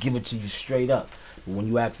story. He give it to you straight up. But when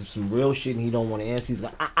you ask him some real shit and he don't want to answer, he's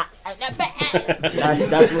like,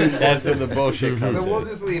 that's when That's when the bullshit comes So in. we'll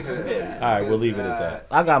just leave it at that. All right, we'll because, leave it at that.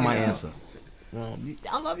 I got my you know. answer.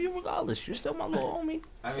 I love you regardless. You're still my little homie.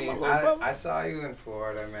 I Still mean, my little brother. I saw you in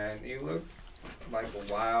Florida, man. You looked like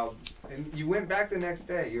a wild. And you went back the next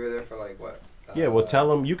day. You were there for like what? Yeah, well,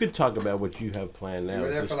 tell him. You could talk about what you have planned now. You were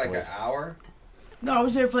at there this for like point. an hour. No, I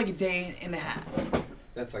was there for like a day and a half.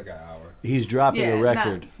 That's like an hour. He's dropping Yeah, a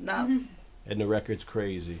record, Not, and the record's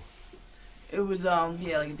crazy. it was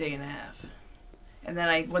yeah, like a day and a half, and then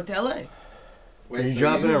I went to LA. Wait, Are you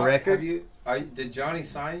dropping a record? Did Johnny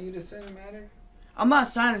sign you to Cinematic? I'm not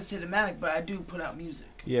signing cinematic, but I do put out music.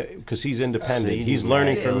 Yeah, because he's independent. So you He's need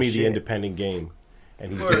learning that from me shit. the independent game,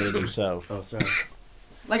 and he's doing it himself. Oh, sorry.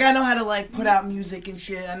 Like I know how to like put out music and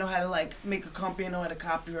shit. I know how to like make a company. I know how to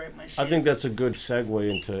copyright my shit. I think that's a good segue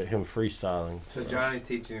into him freestyling. So Johnny's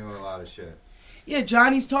teaching you a lot of shit. Yeah,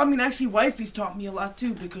 Johnny's taught me, and actually Wifey's taught me a lot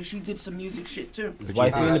too because she did some music shit too. Is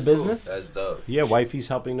wifey in the That's cool. business? That's dope. Yeah, wifey's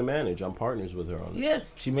helping to manage. I'm partners with her on it. Yeah,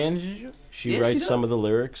 She manages you? She Yeah, she writes does. some of the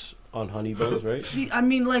lyrics on Honey Buns, right? she. I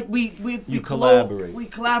mean, like we You collaborate. We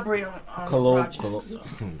collaborate on projects. So.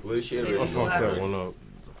 Where's she Yeah, originally fuck from? that one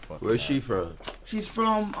Where's she from? She's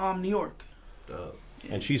from New York. Dope.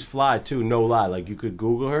 And she's fly too, no lie. Like you could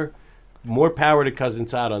Google her. More power to Cousin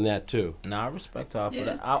Todd on that too. Nah, I respect her for Yeah.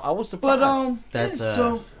 that. I was surprised. But That's, yeah,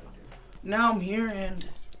 so now I'm here, and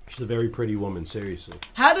She's a very pretty woman, seriously.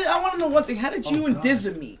 I want to know one thing. How did you and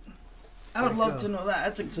Dizza meet? I would love to know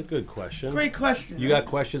that. It's a good question. Great question. You got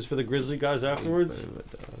questions for the Grizzly guys afterwards?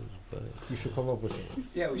 You should come up with it.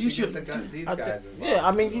 Yeah, we You should should- get these I guys thi- involved. yeah,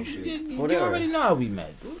 I mean, you Whatever. already know how we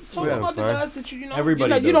met. Talk We're having about the fun. guys that you know.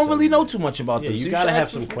 Everybody you does don't really know something. too much about Yeah, them. you So gotta should have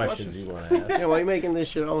ask some few questions you want to ask. Yeah, why are you making this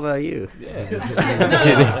shit all about you?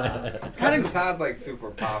 Yeah. Cousin Todd's like super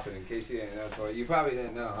popping. In case you didn't know, Tori. You probably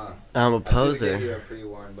didn't know, huh? I'm a I should've gave poser. you a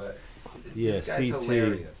pre-warn, but Yeah, this guy's CT.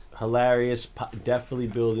 hilarious. Hilarious, definitely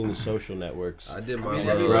building the social networks. I did I my mean,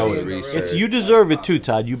 little everybody in the research. It's you deserve it too,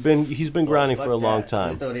 Todd. He's been grinding Fuck for a long that.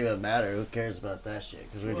 time. It don't even matter. Who cares about that shit?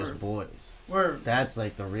 Because we're just Word. boys. Word. That's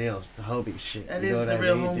like the real, the Hobie shit. That you know is what the I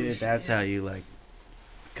real mean, homie dude? shit, That's yeah. how you like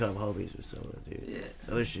become homies with someone, dude. Yeah.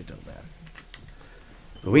 Other shit don't matter.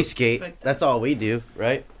 But we skate. Respect that. That's all we do,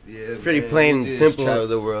 right? Yeah, pretty man, plain we and just simple. Travel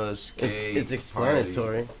the world, skate, It's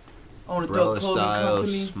explanatory. Own a Party, dope clothing style,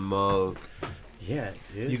 company. smoke. Yeah,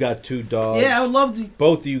 dude. You got 2 dogs. Yeah, I would love to.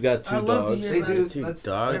 Both of you got 2 I'd love to dogs. hear They that. do. Two Let's,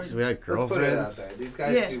 dogs. We got let's put it out girlfriends. there. These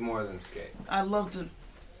guys Yeah. do more than skate. I'd love to.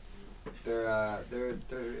 They're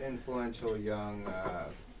influential young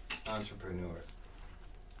entrepreneurs.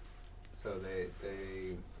 So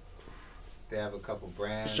they have a couple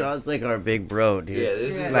brands. Sean's like our big bro, dude. Yeah,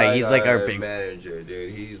 this Yeah. is Like, he's like our our big- manager,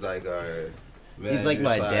 dude. He's like our. He's like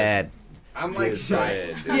my manager dad. I'm like Good shy.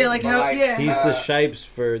 friend, dude. Yeah, like how? Yeah. He's the shipes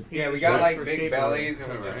for. Yeah, we got like for big skateboarding. bellies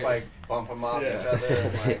and we just like bump them off each other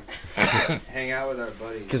and like hang out with our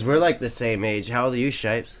buddies. Because we're like the same age. How old are you,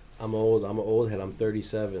 Shipes? I'm old. I'm an old head. I'm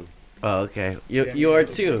 37. Oh, okay. You are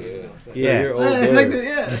too. Yeah. Yeah, Yeah. you're old. It's like dude. the-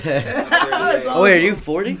 yeah. Oh, wait, are you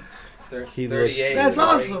 40? He 38. That's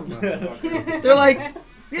awesome. They're like,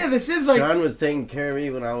 yeah, this is like Sean was taking care of me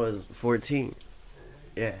when I was 14.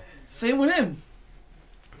 Yeah. same with him.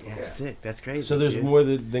 Yeah, Yeah. sick. That's crazy. So there's dude. more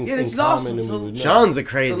than Yeah, this in is common awesome. than So we would know. Sean's a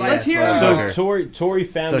crazy let's ass hear it. So motherfucker. Tori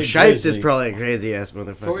So founded Shipes Grizzly. is probably a crazy ass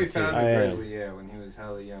motherfucker. Tori too. founded I am. Grizzly, yeah, when he was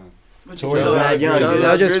hella young. But Tori you So know, mad young, Tell dude. them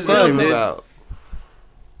I was just Grizzly fun, came dude. out.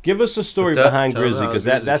 Give us a story What's up? behind Tell them Grizzly how because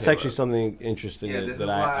Grizzly that's came actually out. something interesting Yeah, this that is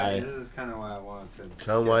why. I This is kind of why I wanted to.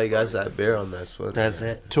 Tell them why you got that bear on that sweater. That's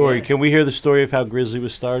it. Tori, Yeah. can we hear the story of how Grizzly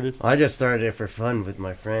was started? I just started it for fun with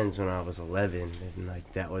my friends when I was 11, and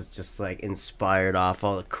like that was just like inspired off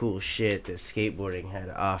all the cool shit that skateboarding had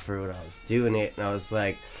to offer when I was doing it, and I was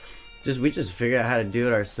like, we just figured out how to do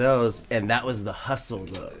it ourselves, and that was the hustle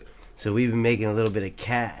though. So we've been making a little bit of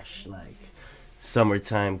cash. Like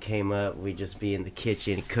summertime came up, we just be in the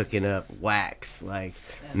kitchen cooking up wax, like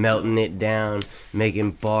melting it down, making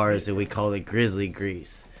bars, and we call it Grizzly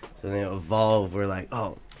grease. So then it evolved. We're like,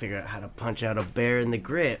 oh, figure out how to punch out a bear in the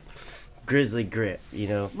grip. Grizzly grip, you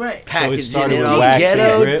know. Right. Packaging started it with all wax and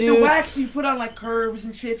ghetto, grip? The dude. wax you put on like curbs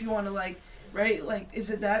and shit if you want to like, right? Like, is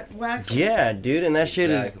it that wax? Yeah, dude, and that shit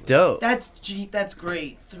is Exactly. dope. That's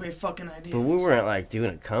great. It's a great fucking idea. But we weren't like doing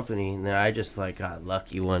a company. And then I just like got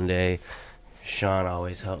lucky one day. Sean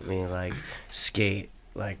always helped me like skate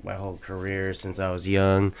like my whole career since I was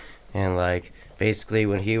young, and like basically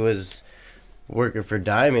when he was working for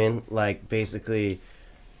Diamond, like basically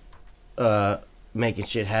making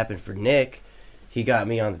shit happen for Nick, he got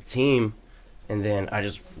me on the team, and then I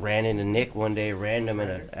just ran into Nick one day random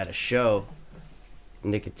at a show,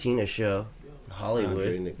 Nicotina show, in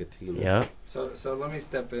Hollywood. Yep. So let me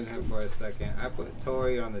step in here for a second. I put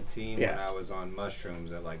Tori on the team when Yeah. I was on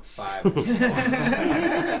mushrooms at like 5.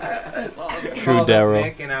 That's awesome. True, Called up Daryl.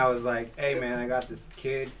 Nick and I was like, "Hey man, I got this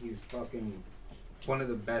kid. He's fucking one of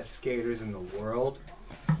the best skaters in the world.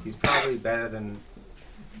 He's probably better than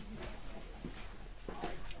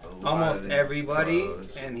almost everybody."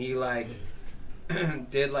 And he like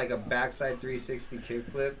did like a backside 360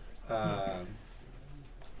 kickflip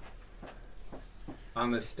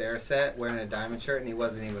on the stair set wearing a Diamond shirt, and he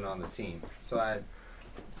wasn't even on the team. So I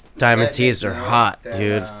Diamond let tees Nick are know hot, that,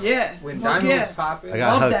 dude. Yeah. When Fuck Diamond yeah. was popping, I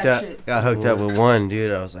got Love hooked that up. shit. Got hooked up with one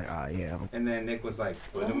dude. I was like, oh yeah. and then Nick was like,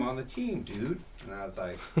 "Put him on the team, dude." And I was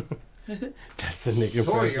like, That's the nigga.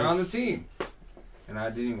 "Tori, you're on the team." And I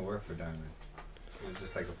didn't even work for Diamond. It was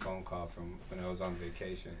just like a phone call from when I was on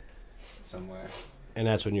vacation somewhere. And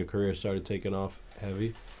that's when your career started taking off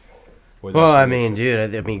heavy. Or Well, that's I when- mean,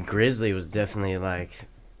 dude, I mean, Grizzly was definitely like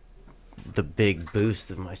the big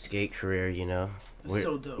boost of my skate career. You know, That's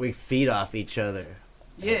so dope. we feed off each other.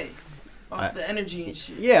 Yeah. Off the energy and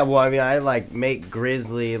shit. Yeah, well, I mean, I like make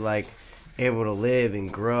Grizzly like able to live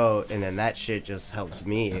and grow, and then that shit just helps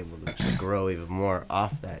me able to just grow even more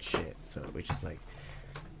off that shit. So we just like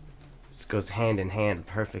just goes hand in hand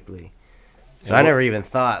perfectly. So And I what- never even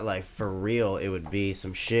thought like for real it would be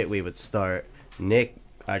some shit we would start. Nick,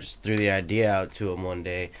 I just threw the idea out to him one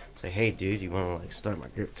day. It's like, hey, dude, you want to like start my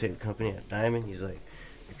Griptape company at Diamond? He's like,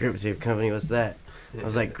 Griptape company, what's that? I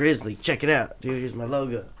was like, Grizzly, check it out, dude. Here's my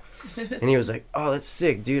logo. And he was like, oh, that's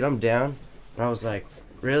sick, dude. I'm down. And I was like,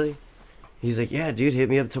 really? He's like, yeah, dude, hit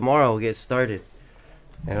me up tomorrow. We'll get started.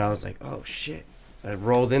 And I was like, oh, shit. I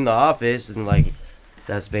rolled in the office, and, like,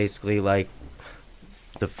 that's basically, like,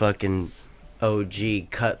 the fucking OG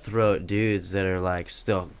cutthroat dudes that are, like,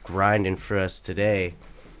 still grinding for us today.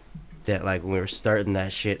 That, like, when we were starting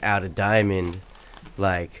that shit out of Diamond,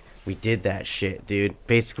 like, we did that shit, dude.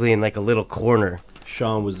 Basically in, like, a little corner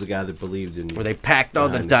Sean was the guy that believed in you. where they packed all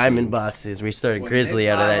the Behind the diamond scenes. boxes. We started When Grizzly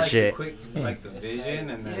Nick out of saw, that like, shit. Like the vision,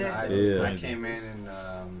 and then Yeah. Yeah. I came in and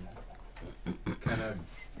kind of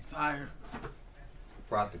Fire.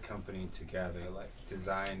 brought the company together, like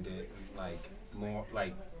designed it, and, like more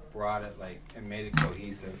like brought it like and made it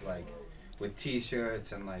cohesive, like with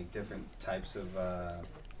T-shirts and like different types of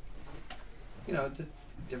just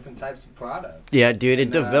different types of products. Yeah, dude, it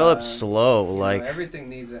And, developed slow. You know, Like, everything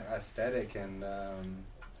needs an aesthetic, and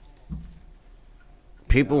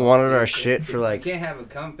people you know, wanted our it- shit for, you like, can't have a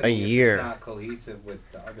company a if year. it's not cohesive with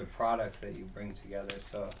the other products that you bring together.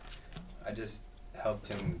 So I just helped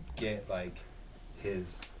him get like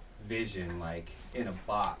his vision like in a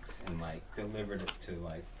box and like delivered it to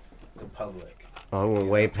like the public. I went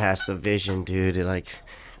way past the vision, dude. Like,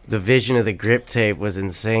 the vision of the Griptape was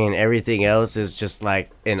insane. Everything else is just, like,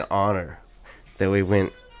 an honor that we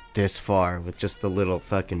went this far with just the little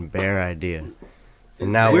fucking bear idea.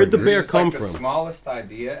 And now Where'd the It's bear just, come like, from? The smallest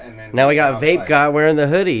idea, and then now we got now Vape it's Guy wearing the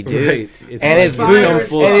hoodie, dude. Right. It's And like his it's Boo, come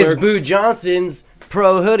full and his circle. Boo Johnson's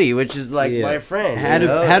pro hoodie, which is like Yeah. my friend. How you did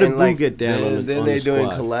know? how did And, Boo like, get down on And the then on they the doing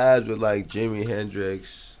squad? collabs with like Jimi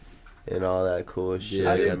Hendrix and all that cool shit.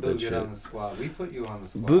 How I did got Boo that get shit. on the squad? We put you on the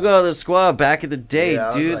squad. Boo got on the squad back in the day, Yeah, I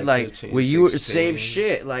was dude. like Like, 15, when you were 16. same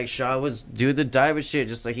shit. Like, Shaw was do the diamond shit,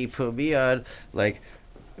 just like he put me on. Like,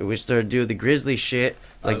 we started doing the Grizzly shit.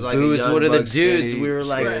 I Like, was like Boo a was young one of the buck dudes. skinny We were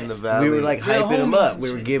like, straight in the we valley. were like Real hyping him homies up. and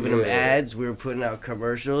We were shit. giving him Yeah. ads. We were putting out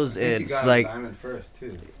commercials. I think And you it's got like, Diamond first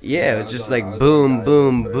too. yeah, I it's was just on- like I was on boom, Diamond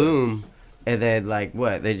boom, first. boom. And then, like,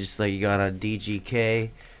 what? They just, like, you got on DGK.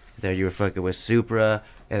 Then you were fucking with Supra.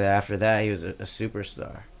 And then after that, he was a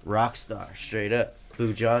superstar. Rock star, straight up.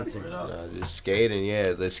 Boo Johnson. Just skating,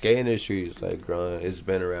 yeah. The skate industry is like growing. It's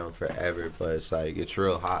been around forever, but it's like it's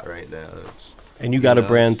real hot right now. And you got a know,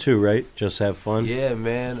 brand too, right? Just have fun. Yeah,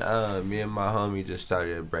 man. Me and my homie just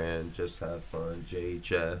started a brand, Just Have Fun,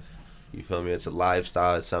 JHF. You feel me? It's a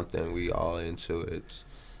lifestyle. It's something we all into.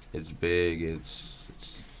 It's big.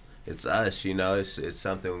 It's us. You know. It's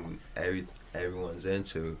something everyone's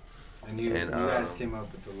into. And you And, guys came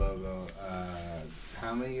up with the logo.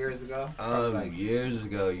 how many years ago? Probably like years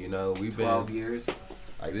ago, you know, we've 12 been years.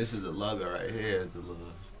 like, this is the logo right here, the little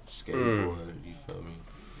skateboard. You feel me?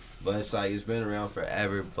 But it's like it's been around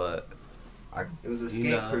forever. But It was a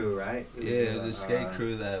skate crew, right? It was a skate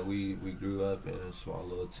crew that we grew up in a small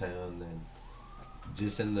little town, and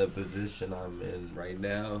just in the position I'm in right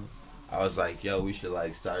now, I was like, yo, we should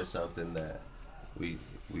like start something that we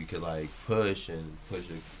could like push a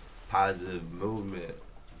positive movement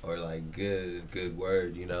or like good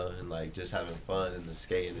word, you know, and like just having fun in the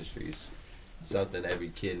skate industry is something every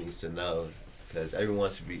kid needs to know, because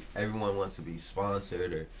everyone wants to be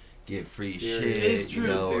sponsored or get free shit, you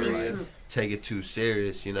know, or like take it too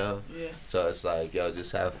serious, you know. Yeah. So it's like, yo,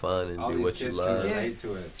 just have fun and all do what you kids love. can relate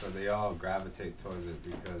to it, so they all gravitate towards it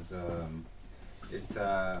because it's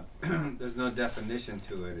there's no definition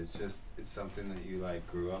to it. It's something that you like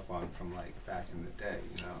grew up on from like back in the day,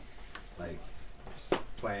 you know, like just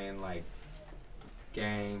playing like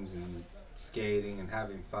games and skating and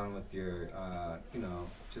having fun with your you know,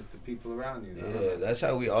 just the people around you. Yeah, that's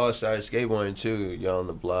how we all started skateboarding too. Y'all on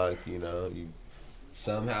the block, you know.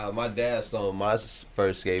 Somehow my dad stole my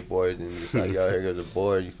first skateboard and just like, yo, here goes a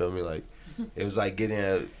board. You feel me? Like it was like getting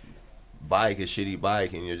a shitty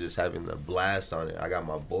bike, and you're just having a blast on it. I got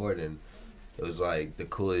my board, and it was like the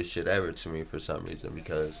coolest shit ever to me for some reason,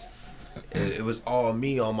 because it was all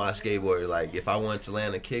me on my skateboard. Like if I wanted to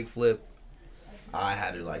land a kickflip, I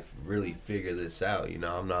had to like really figure this out. You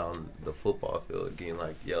know, I'm not on the football field getting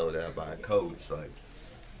like yelled at by a coach, like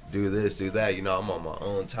do this, do that. You know, I'm on my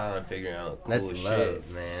own time figuring out cool That's shit. love,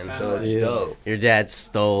 man. So it's dope. Your dad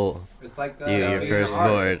stole It's like your being first an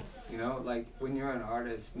artist, board. you know, like when you're an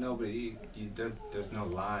artist, there's no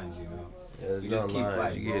lines, you know. Yeah, there's You no just keep, lines.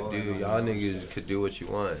 like, You get rolling do on y'all your niggas shit. could do what you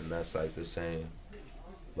want, and that's like the same.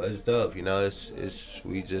 But it's dope, you know. It's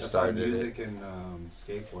we just That's why started music it. and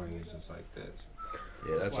skateboarding is just like this.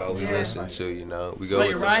 Yeah, that's all we Yeah. listen to, you know. We That's go why with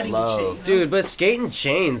you're the riding and flow. shit, you know? Dude, but skating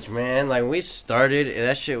changed, man. Like we started,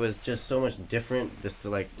 that shit was just so much different. Just to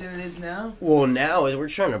like, Than it is now. well, now is we're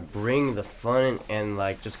trying to bring the fun and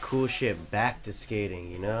like just cool shit back to skating.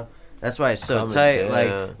 You know, that's why it's so Coming tight. down.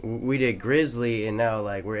 Like we did Grizzly, and now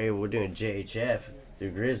like we're doing JHF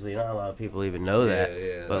through Grizzly. Not a lot of people even know that.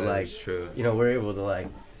 Yeah, but that like, is true. you know, we're able to like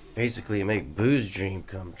basically make Boo's dream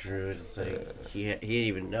come true. It's like he didn't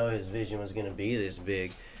even know his vision was gonna be this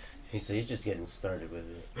big. He said he's just getting started with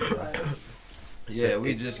it. Yeah, So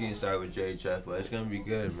we just getting started with JHF, but it's gonna be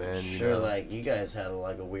good, man. You Sure, know? like you guys had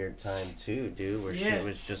like a weird time too, dude, where Yeah. shit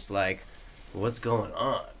was just like, what's going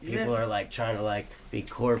on? People Yeah. are like trying to like be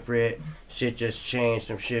corporate. Shit just changed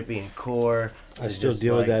from shit being core. I to still just,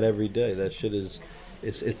 deal with like, that every day. That shit is,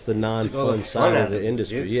 it's the took all the non-fun fun side out of the it,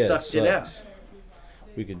 industry. dude. Yeah, Sucked it out. sucks.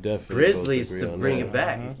 We could definitely Grizzlies both to agree on bring that. it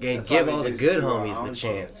back and That's give why all we the just good do our homies own the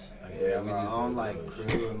shit. chance. Like, Yeah, we have we our just own do like it.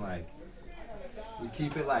 crew, and like we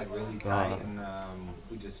keep it like really tight, Uh-huh. and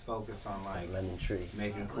we just focus on like Lemon tree.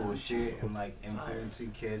 making cool shit and like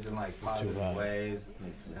influencing kids in like positive high. ways,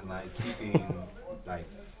 and like keeping like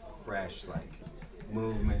fresh like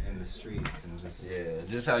movement in the streets, and just Yeah,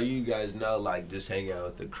 just how you guys know, like just hanging out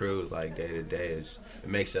with the crew like day to day, it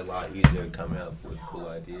makes it a lot easier coming up with cool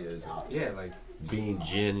ideas and yeah, like being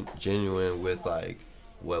genuine with like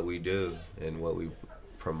what we do and what we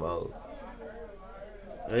promote.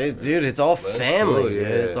 Dude, it's all But it's family, cool, dude. yeah,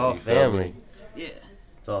 It's all you feel me? family. Yeah.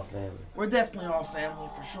 It's all family. We're definitely all family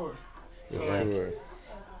for sure. So For like, sure.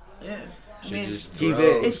 yeah. I Should mean, just Keep grow.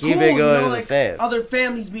 it- it's keep cool, it you going know, to the like fam. other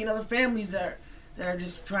families meeting other families that are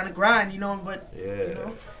just trying to grind, you know. But Yeah. you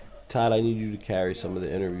know, Todd, I need you to carry some of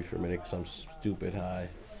the interview for a minute because I'm stupid high.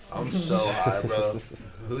 I'm so high, bro.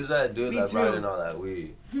 Who's that dude Me that's too. riding all that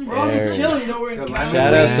weed? we're all Aaron. just chilling, you know. We're in Good Cali.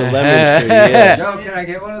 Shout out to Lemon Tree. Yeah, Joe, can I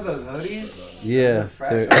get one of those hoodies? yeah.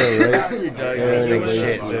 Fresh. They're right. You're Aaron big and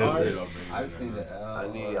shit, Lace. dude. I just need to.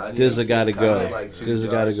 I need Dizza gotta go. like two Dizza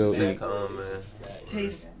gotta go jars to eat. come, man.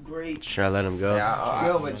 Tastes great. Should I let him go? Yeah,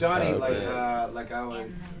 Yo, but Johnny, Okay.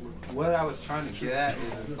 what I was trying to get at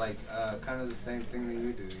is like kind of the same thing that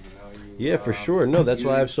you do. You know, Yeah, for sure. No, that's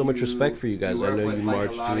why I have so much respect for you guys. I work know with, you like,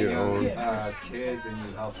 march a lot to of your young, own. kids, and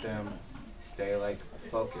you help them stay like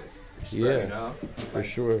focused. Yeah, you know, for Like,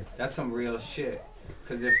 sure. that's some real shit.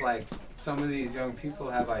 Cause if like some of these young people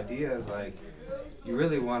have ideas, like you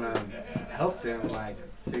really want to help them like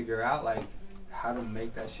figure out like how to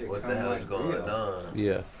make that shit what come the hell's like, going real. on?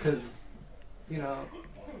 Yeah. Cause you know,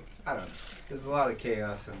 I don't know. There's a lot of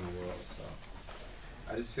chaos in the world, so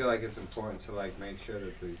I just feel like it's important to like make sure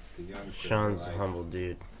that the youngsters Sean's are, a like, humble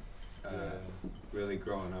dude. really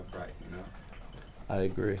growing up right, you know. I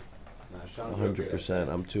agree. Nah, Sean's real good at 100%.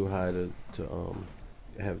 I'm too high to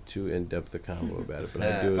have too in-depth a combo about it, but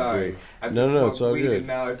I do Sorry. agree. I No, just it's all smoked weed good. and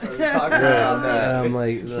now I started talking about that. I'm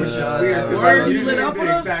like, Which is weird. 'cause Word, I'm you usually lit up the with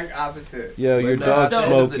us? exact opposite. yo, your But dog at the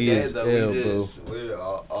end of the Smokey day, is though, ill, boo. we're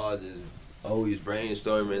all just always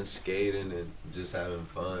brainstorming, skating, and just having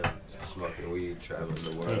fun, smoking weed, traveling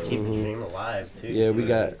the You world. keep the dream alive too. Yeah, we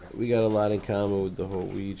got a lot in common with the whole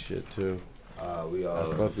weed shit too. We I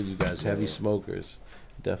all fuck with you guys, heavy smokers.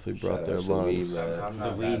 Definitely brought Shout their out to weed, lungs. man. I'm The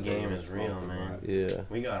not weed that big game of a is real, smoker, man. Yeah.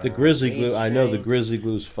 We got The our Grizzly own glue, weed I know the strain. Grizzly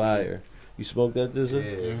glue's fire. You smoked that, Dizzy?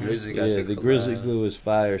 Yeah, Grizzly got Yeah, your the Grizzly collab. glue is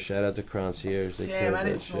fire. Shout out to Concierge. They Damn, killed I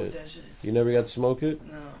didn't that smoke shit. that shit. You never got to smoke it?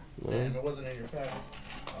 No. No? Damn, it wasn't in your package.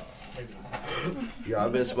 Maybe. Yeah,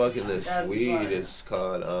 I've been smoking this That'd be weed. fire. It's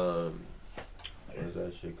called what's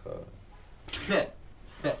that shit called?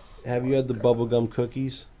 Have you had the bubblegum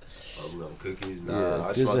cookies? Bubblegum cookies. Yeah, Nah,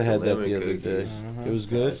 I Dizzy smoked had that lemon the other cookies. day. It was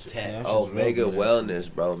good? Oh, Mega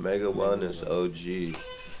Wellness, bro. Mega Wellness OG.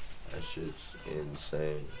 That shit's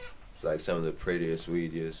insane. It's like some of the prettiest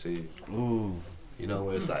weed you'll see. Ooh, You know,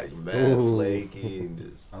 where it's like mad Ooh. flaky and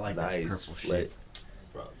just I like that nice purple flake.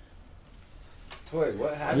 Toy,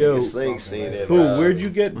 what happened? Yo. Sling seen it. Boo, where'd you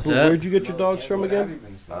get What's Boo, that? where'd you get your dogs from What have again? you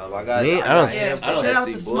been smoking? I got. Me? I I don't- got Yeah, him from shout out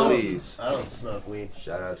SD to Smoke. Bullies. I don't smoke weed.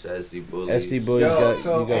 Shout out to SD Bullies. SD Boys Yo, got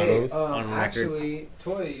so you got hey, both? On record. actually,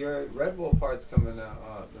 Toy, your Red Bull part's coming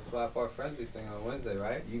out. The Flat Bar Frenzy thing on Wednesday,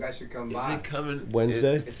 right? You guys should come Is by. it coming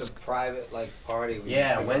Wednesday? It's a private like party. We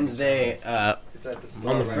Yeah, should- Wednesday. It's at the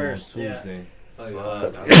store On the right first. Yeah. Tuesday. now. Oh,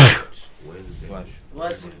 yeah. Wednesday.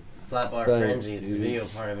 Bless you. Flat Bar Thanks, Frenzy. It's a dude. video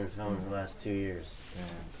part I've been filming for the last 2 years.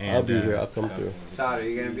 I'll be here. I'll come through. Todd, are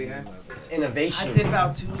you gonna be here? It's innovation. I did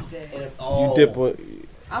about Tuesday. And- You dip one.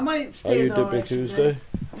 I might Oh, stay you though. dipping extra Tuesday? day.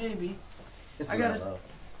 Maybe. It's I gotta- mellow.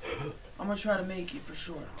 I'm gonna try to make it for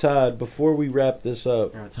sure. Todd, before we wrap this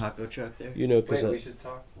up, You have a taco truck there? you know, cause Wait, we should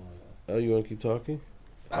talk more. oh, you want to keep talking?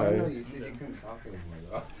 I don't know. Alright. You said you couldn't talk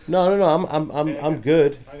anymore. No. I'm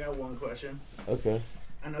good. I got one question. Okay.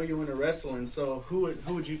 I know you into wrestling, so who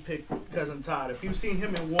would you pick, Cousin Todd? If you've seen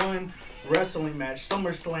him in one wrestling match,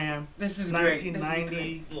 SummerSlam, This is great. This is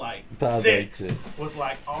 1990, like Todd 6, likes it. with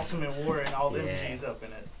like Ultimate Warrior and all them Yeah. G's up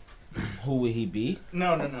in it. Who would he be?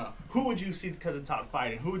 No. Who would you see Cousin Todd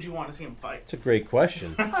fighting? Who would you want to see him fight? It's a great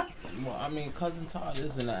question. Well, I mean, Cousin Todd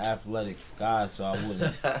isn't an athletic guy, so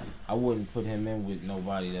I wouldn't put him in with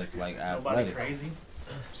nobody that's like Nobody athletic. crazy.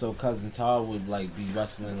 So Cousin Todd would like be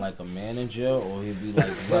wrestling like a manager, or he'd be like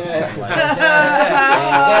wrestling like,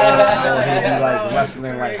 or he'd be like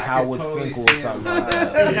wrestling like Howard totally Finkel or see something him. like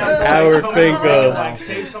that. Howard Come Finkel. on, like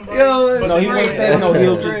save somebody. Yo, But No, he the wouldn't great- say no.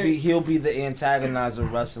 He'll Great. just be he'll be the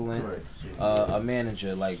antagonizer wrestling a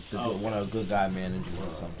manager, like one of the good guy managers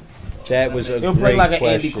or something. That was a He'll great bring like an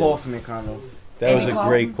Andy question. Kaufman kind of. That was Andy a Kaufman?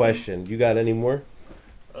 great question. You got any more?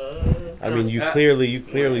 I mean, you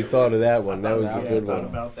clearly thought of that one. That was a good thought one.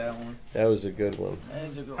 about that one. That was a good one. That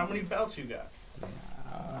is a good How one. many belts you got?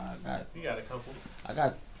 I You got a couple.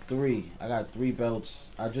 got three. I got 3 belts.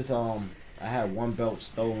 I just I had 1 belt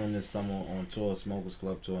stolen this summer on tour, Smokers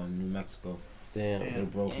Club tour in New Mexico. Damn. Damn. They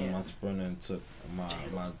broke in Damn. my sprinter and took my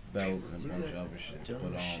belt and a bunch of other shit.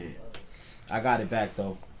 Dumb But shit. I got it back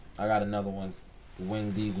though. I got another one, the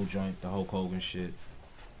Winged Eagle joint, the Hulk Hogan shit.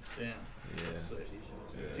 Damn. Yeah. That's sick.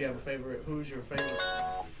 Do you have a favorite? Who's your favorite?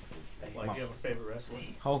 Like, do you have a favorite wrestler?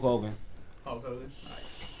 Hulk Hogan, Hulk Hogan.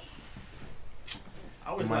 Nice. I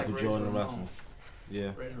always and like Michael Razor Jordan Ramon. wrestling.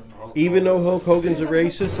 Yeah. Razor Ramon. Even though Hulk Hogan's a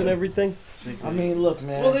racist and everything, I mean, look,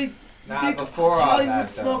 man. Well, they Nah, before all Hollywood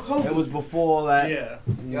that, smoke though. Hogan. it was before all that. Yeah.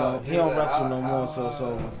 You know, he don't wrestle no more. So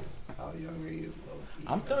How young are you?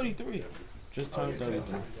 I'm 33. Just turned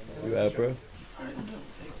 33. you out, bro?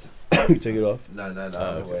 You take it off. No.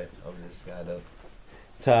 okay. Wait, I'm just gotta.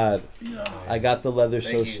 Todd, Yeah. I got the leather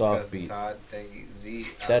so Thank you, soft Cousin beat. Todd. Thank you, Z.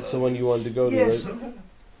 I That's love the one you wanted to go to, Yeah, right? so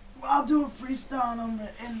I'll do a freestyle and I'm gonna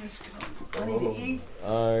end this. 'Cause I need to eat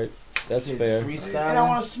All right, that's Kids fair. and I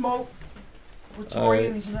want to smoke with Tori Alright.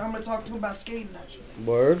 and he's, I'm gonna talk to him about skating actually.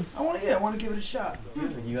 Word. I want to give it a shot.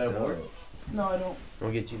 You got a board? No, I don't.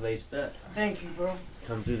 We'll get you laced up. Thank you, bro.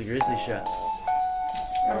 Come through the Grizzly shot.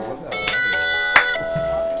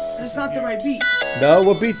 It's not the right beat. No,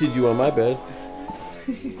 what beat did you on? My bad.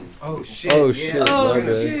 Oh shit. Oh, yeah, shit, that's my fucking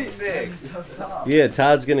bad. Sick. Yeah,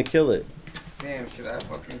 Todd's gonna kill it. Damn, should I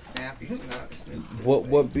fucking snappy snap?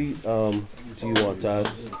 What beat do you want, Todd?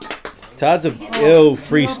 Todd's a ill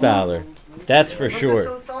freestyler. That's for sure.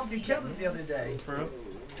 So soft, you killed it the other day.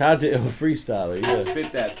 Todd's an ill freestyler. Yeah.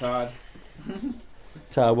 Spit that, Todd.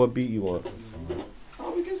 Todd, what beat you want?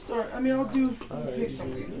 Oh, we can start. I mean, I'll pick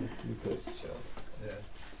something.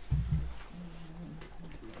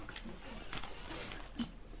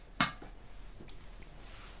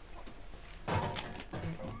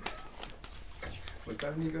 What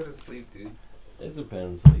time do you go to sleep, dude? It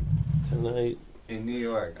depends. Like tonight. In New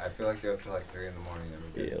York, I feel like you're up to like 3 in the morning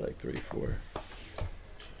every day. Yeah, like 3, 4.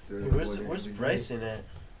 Where's Bryson at?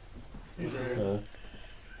 Huh?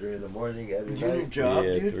 3 in the morning every Did you have a night. job,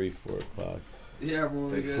 Yeah, dude? 3, 4 o'clock. Yeah,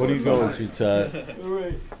 What are you going to, Todd?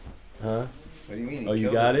 Alright. Huh? What do you mean? Oh, you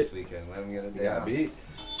killed got this it? weekend. Let him get a day Yeah, off. beat.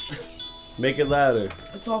 Make it louder.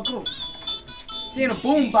 It's all good. It's in a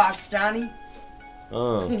boombox, Johnny.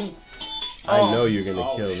 I know you're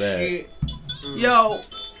gonna kill that. Shit. Yo,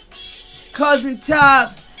 cousin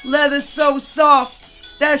Todd, leather so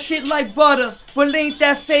soft. That shit like butter, but it ain't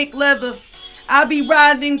that fake leather. I be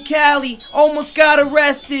riding in Cali, almost got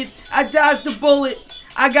arrested. I dodged a bullet.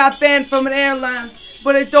 I got banned from an airline,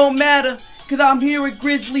 but it don't matter, cause I'm here with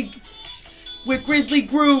Grizzly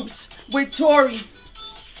Groups, with Tori,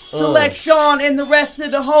 Select Sean, and the rest of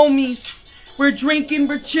the homies. We're drinking,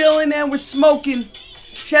 we're chilling, and we're smoking.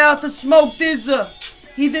 Shout out to Smoke Dizza.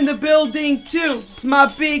 He's in the building too. It's my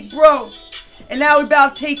big bro. And now we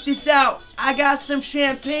about to take this out. I got some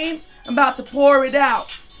champagne. I'm about to pour it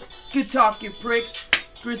out. Good talk, you pricks.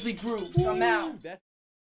 Grizzly Groups. I'm out.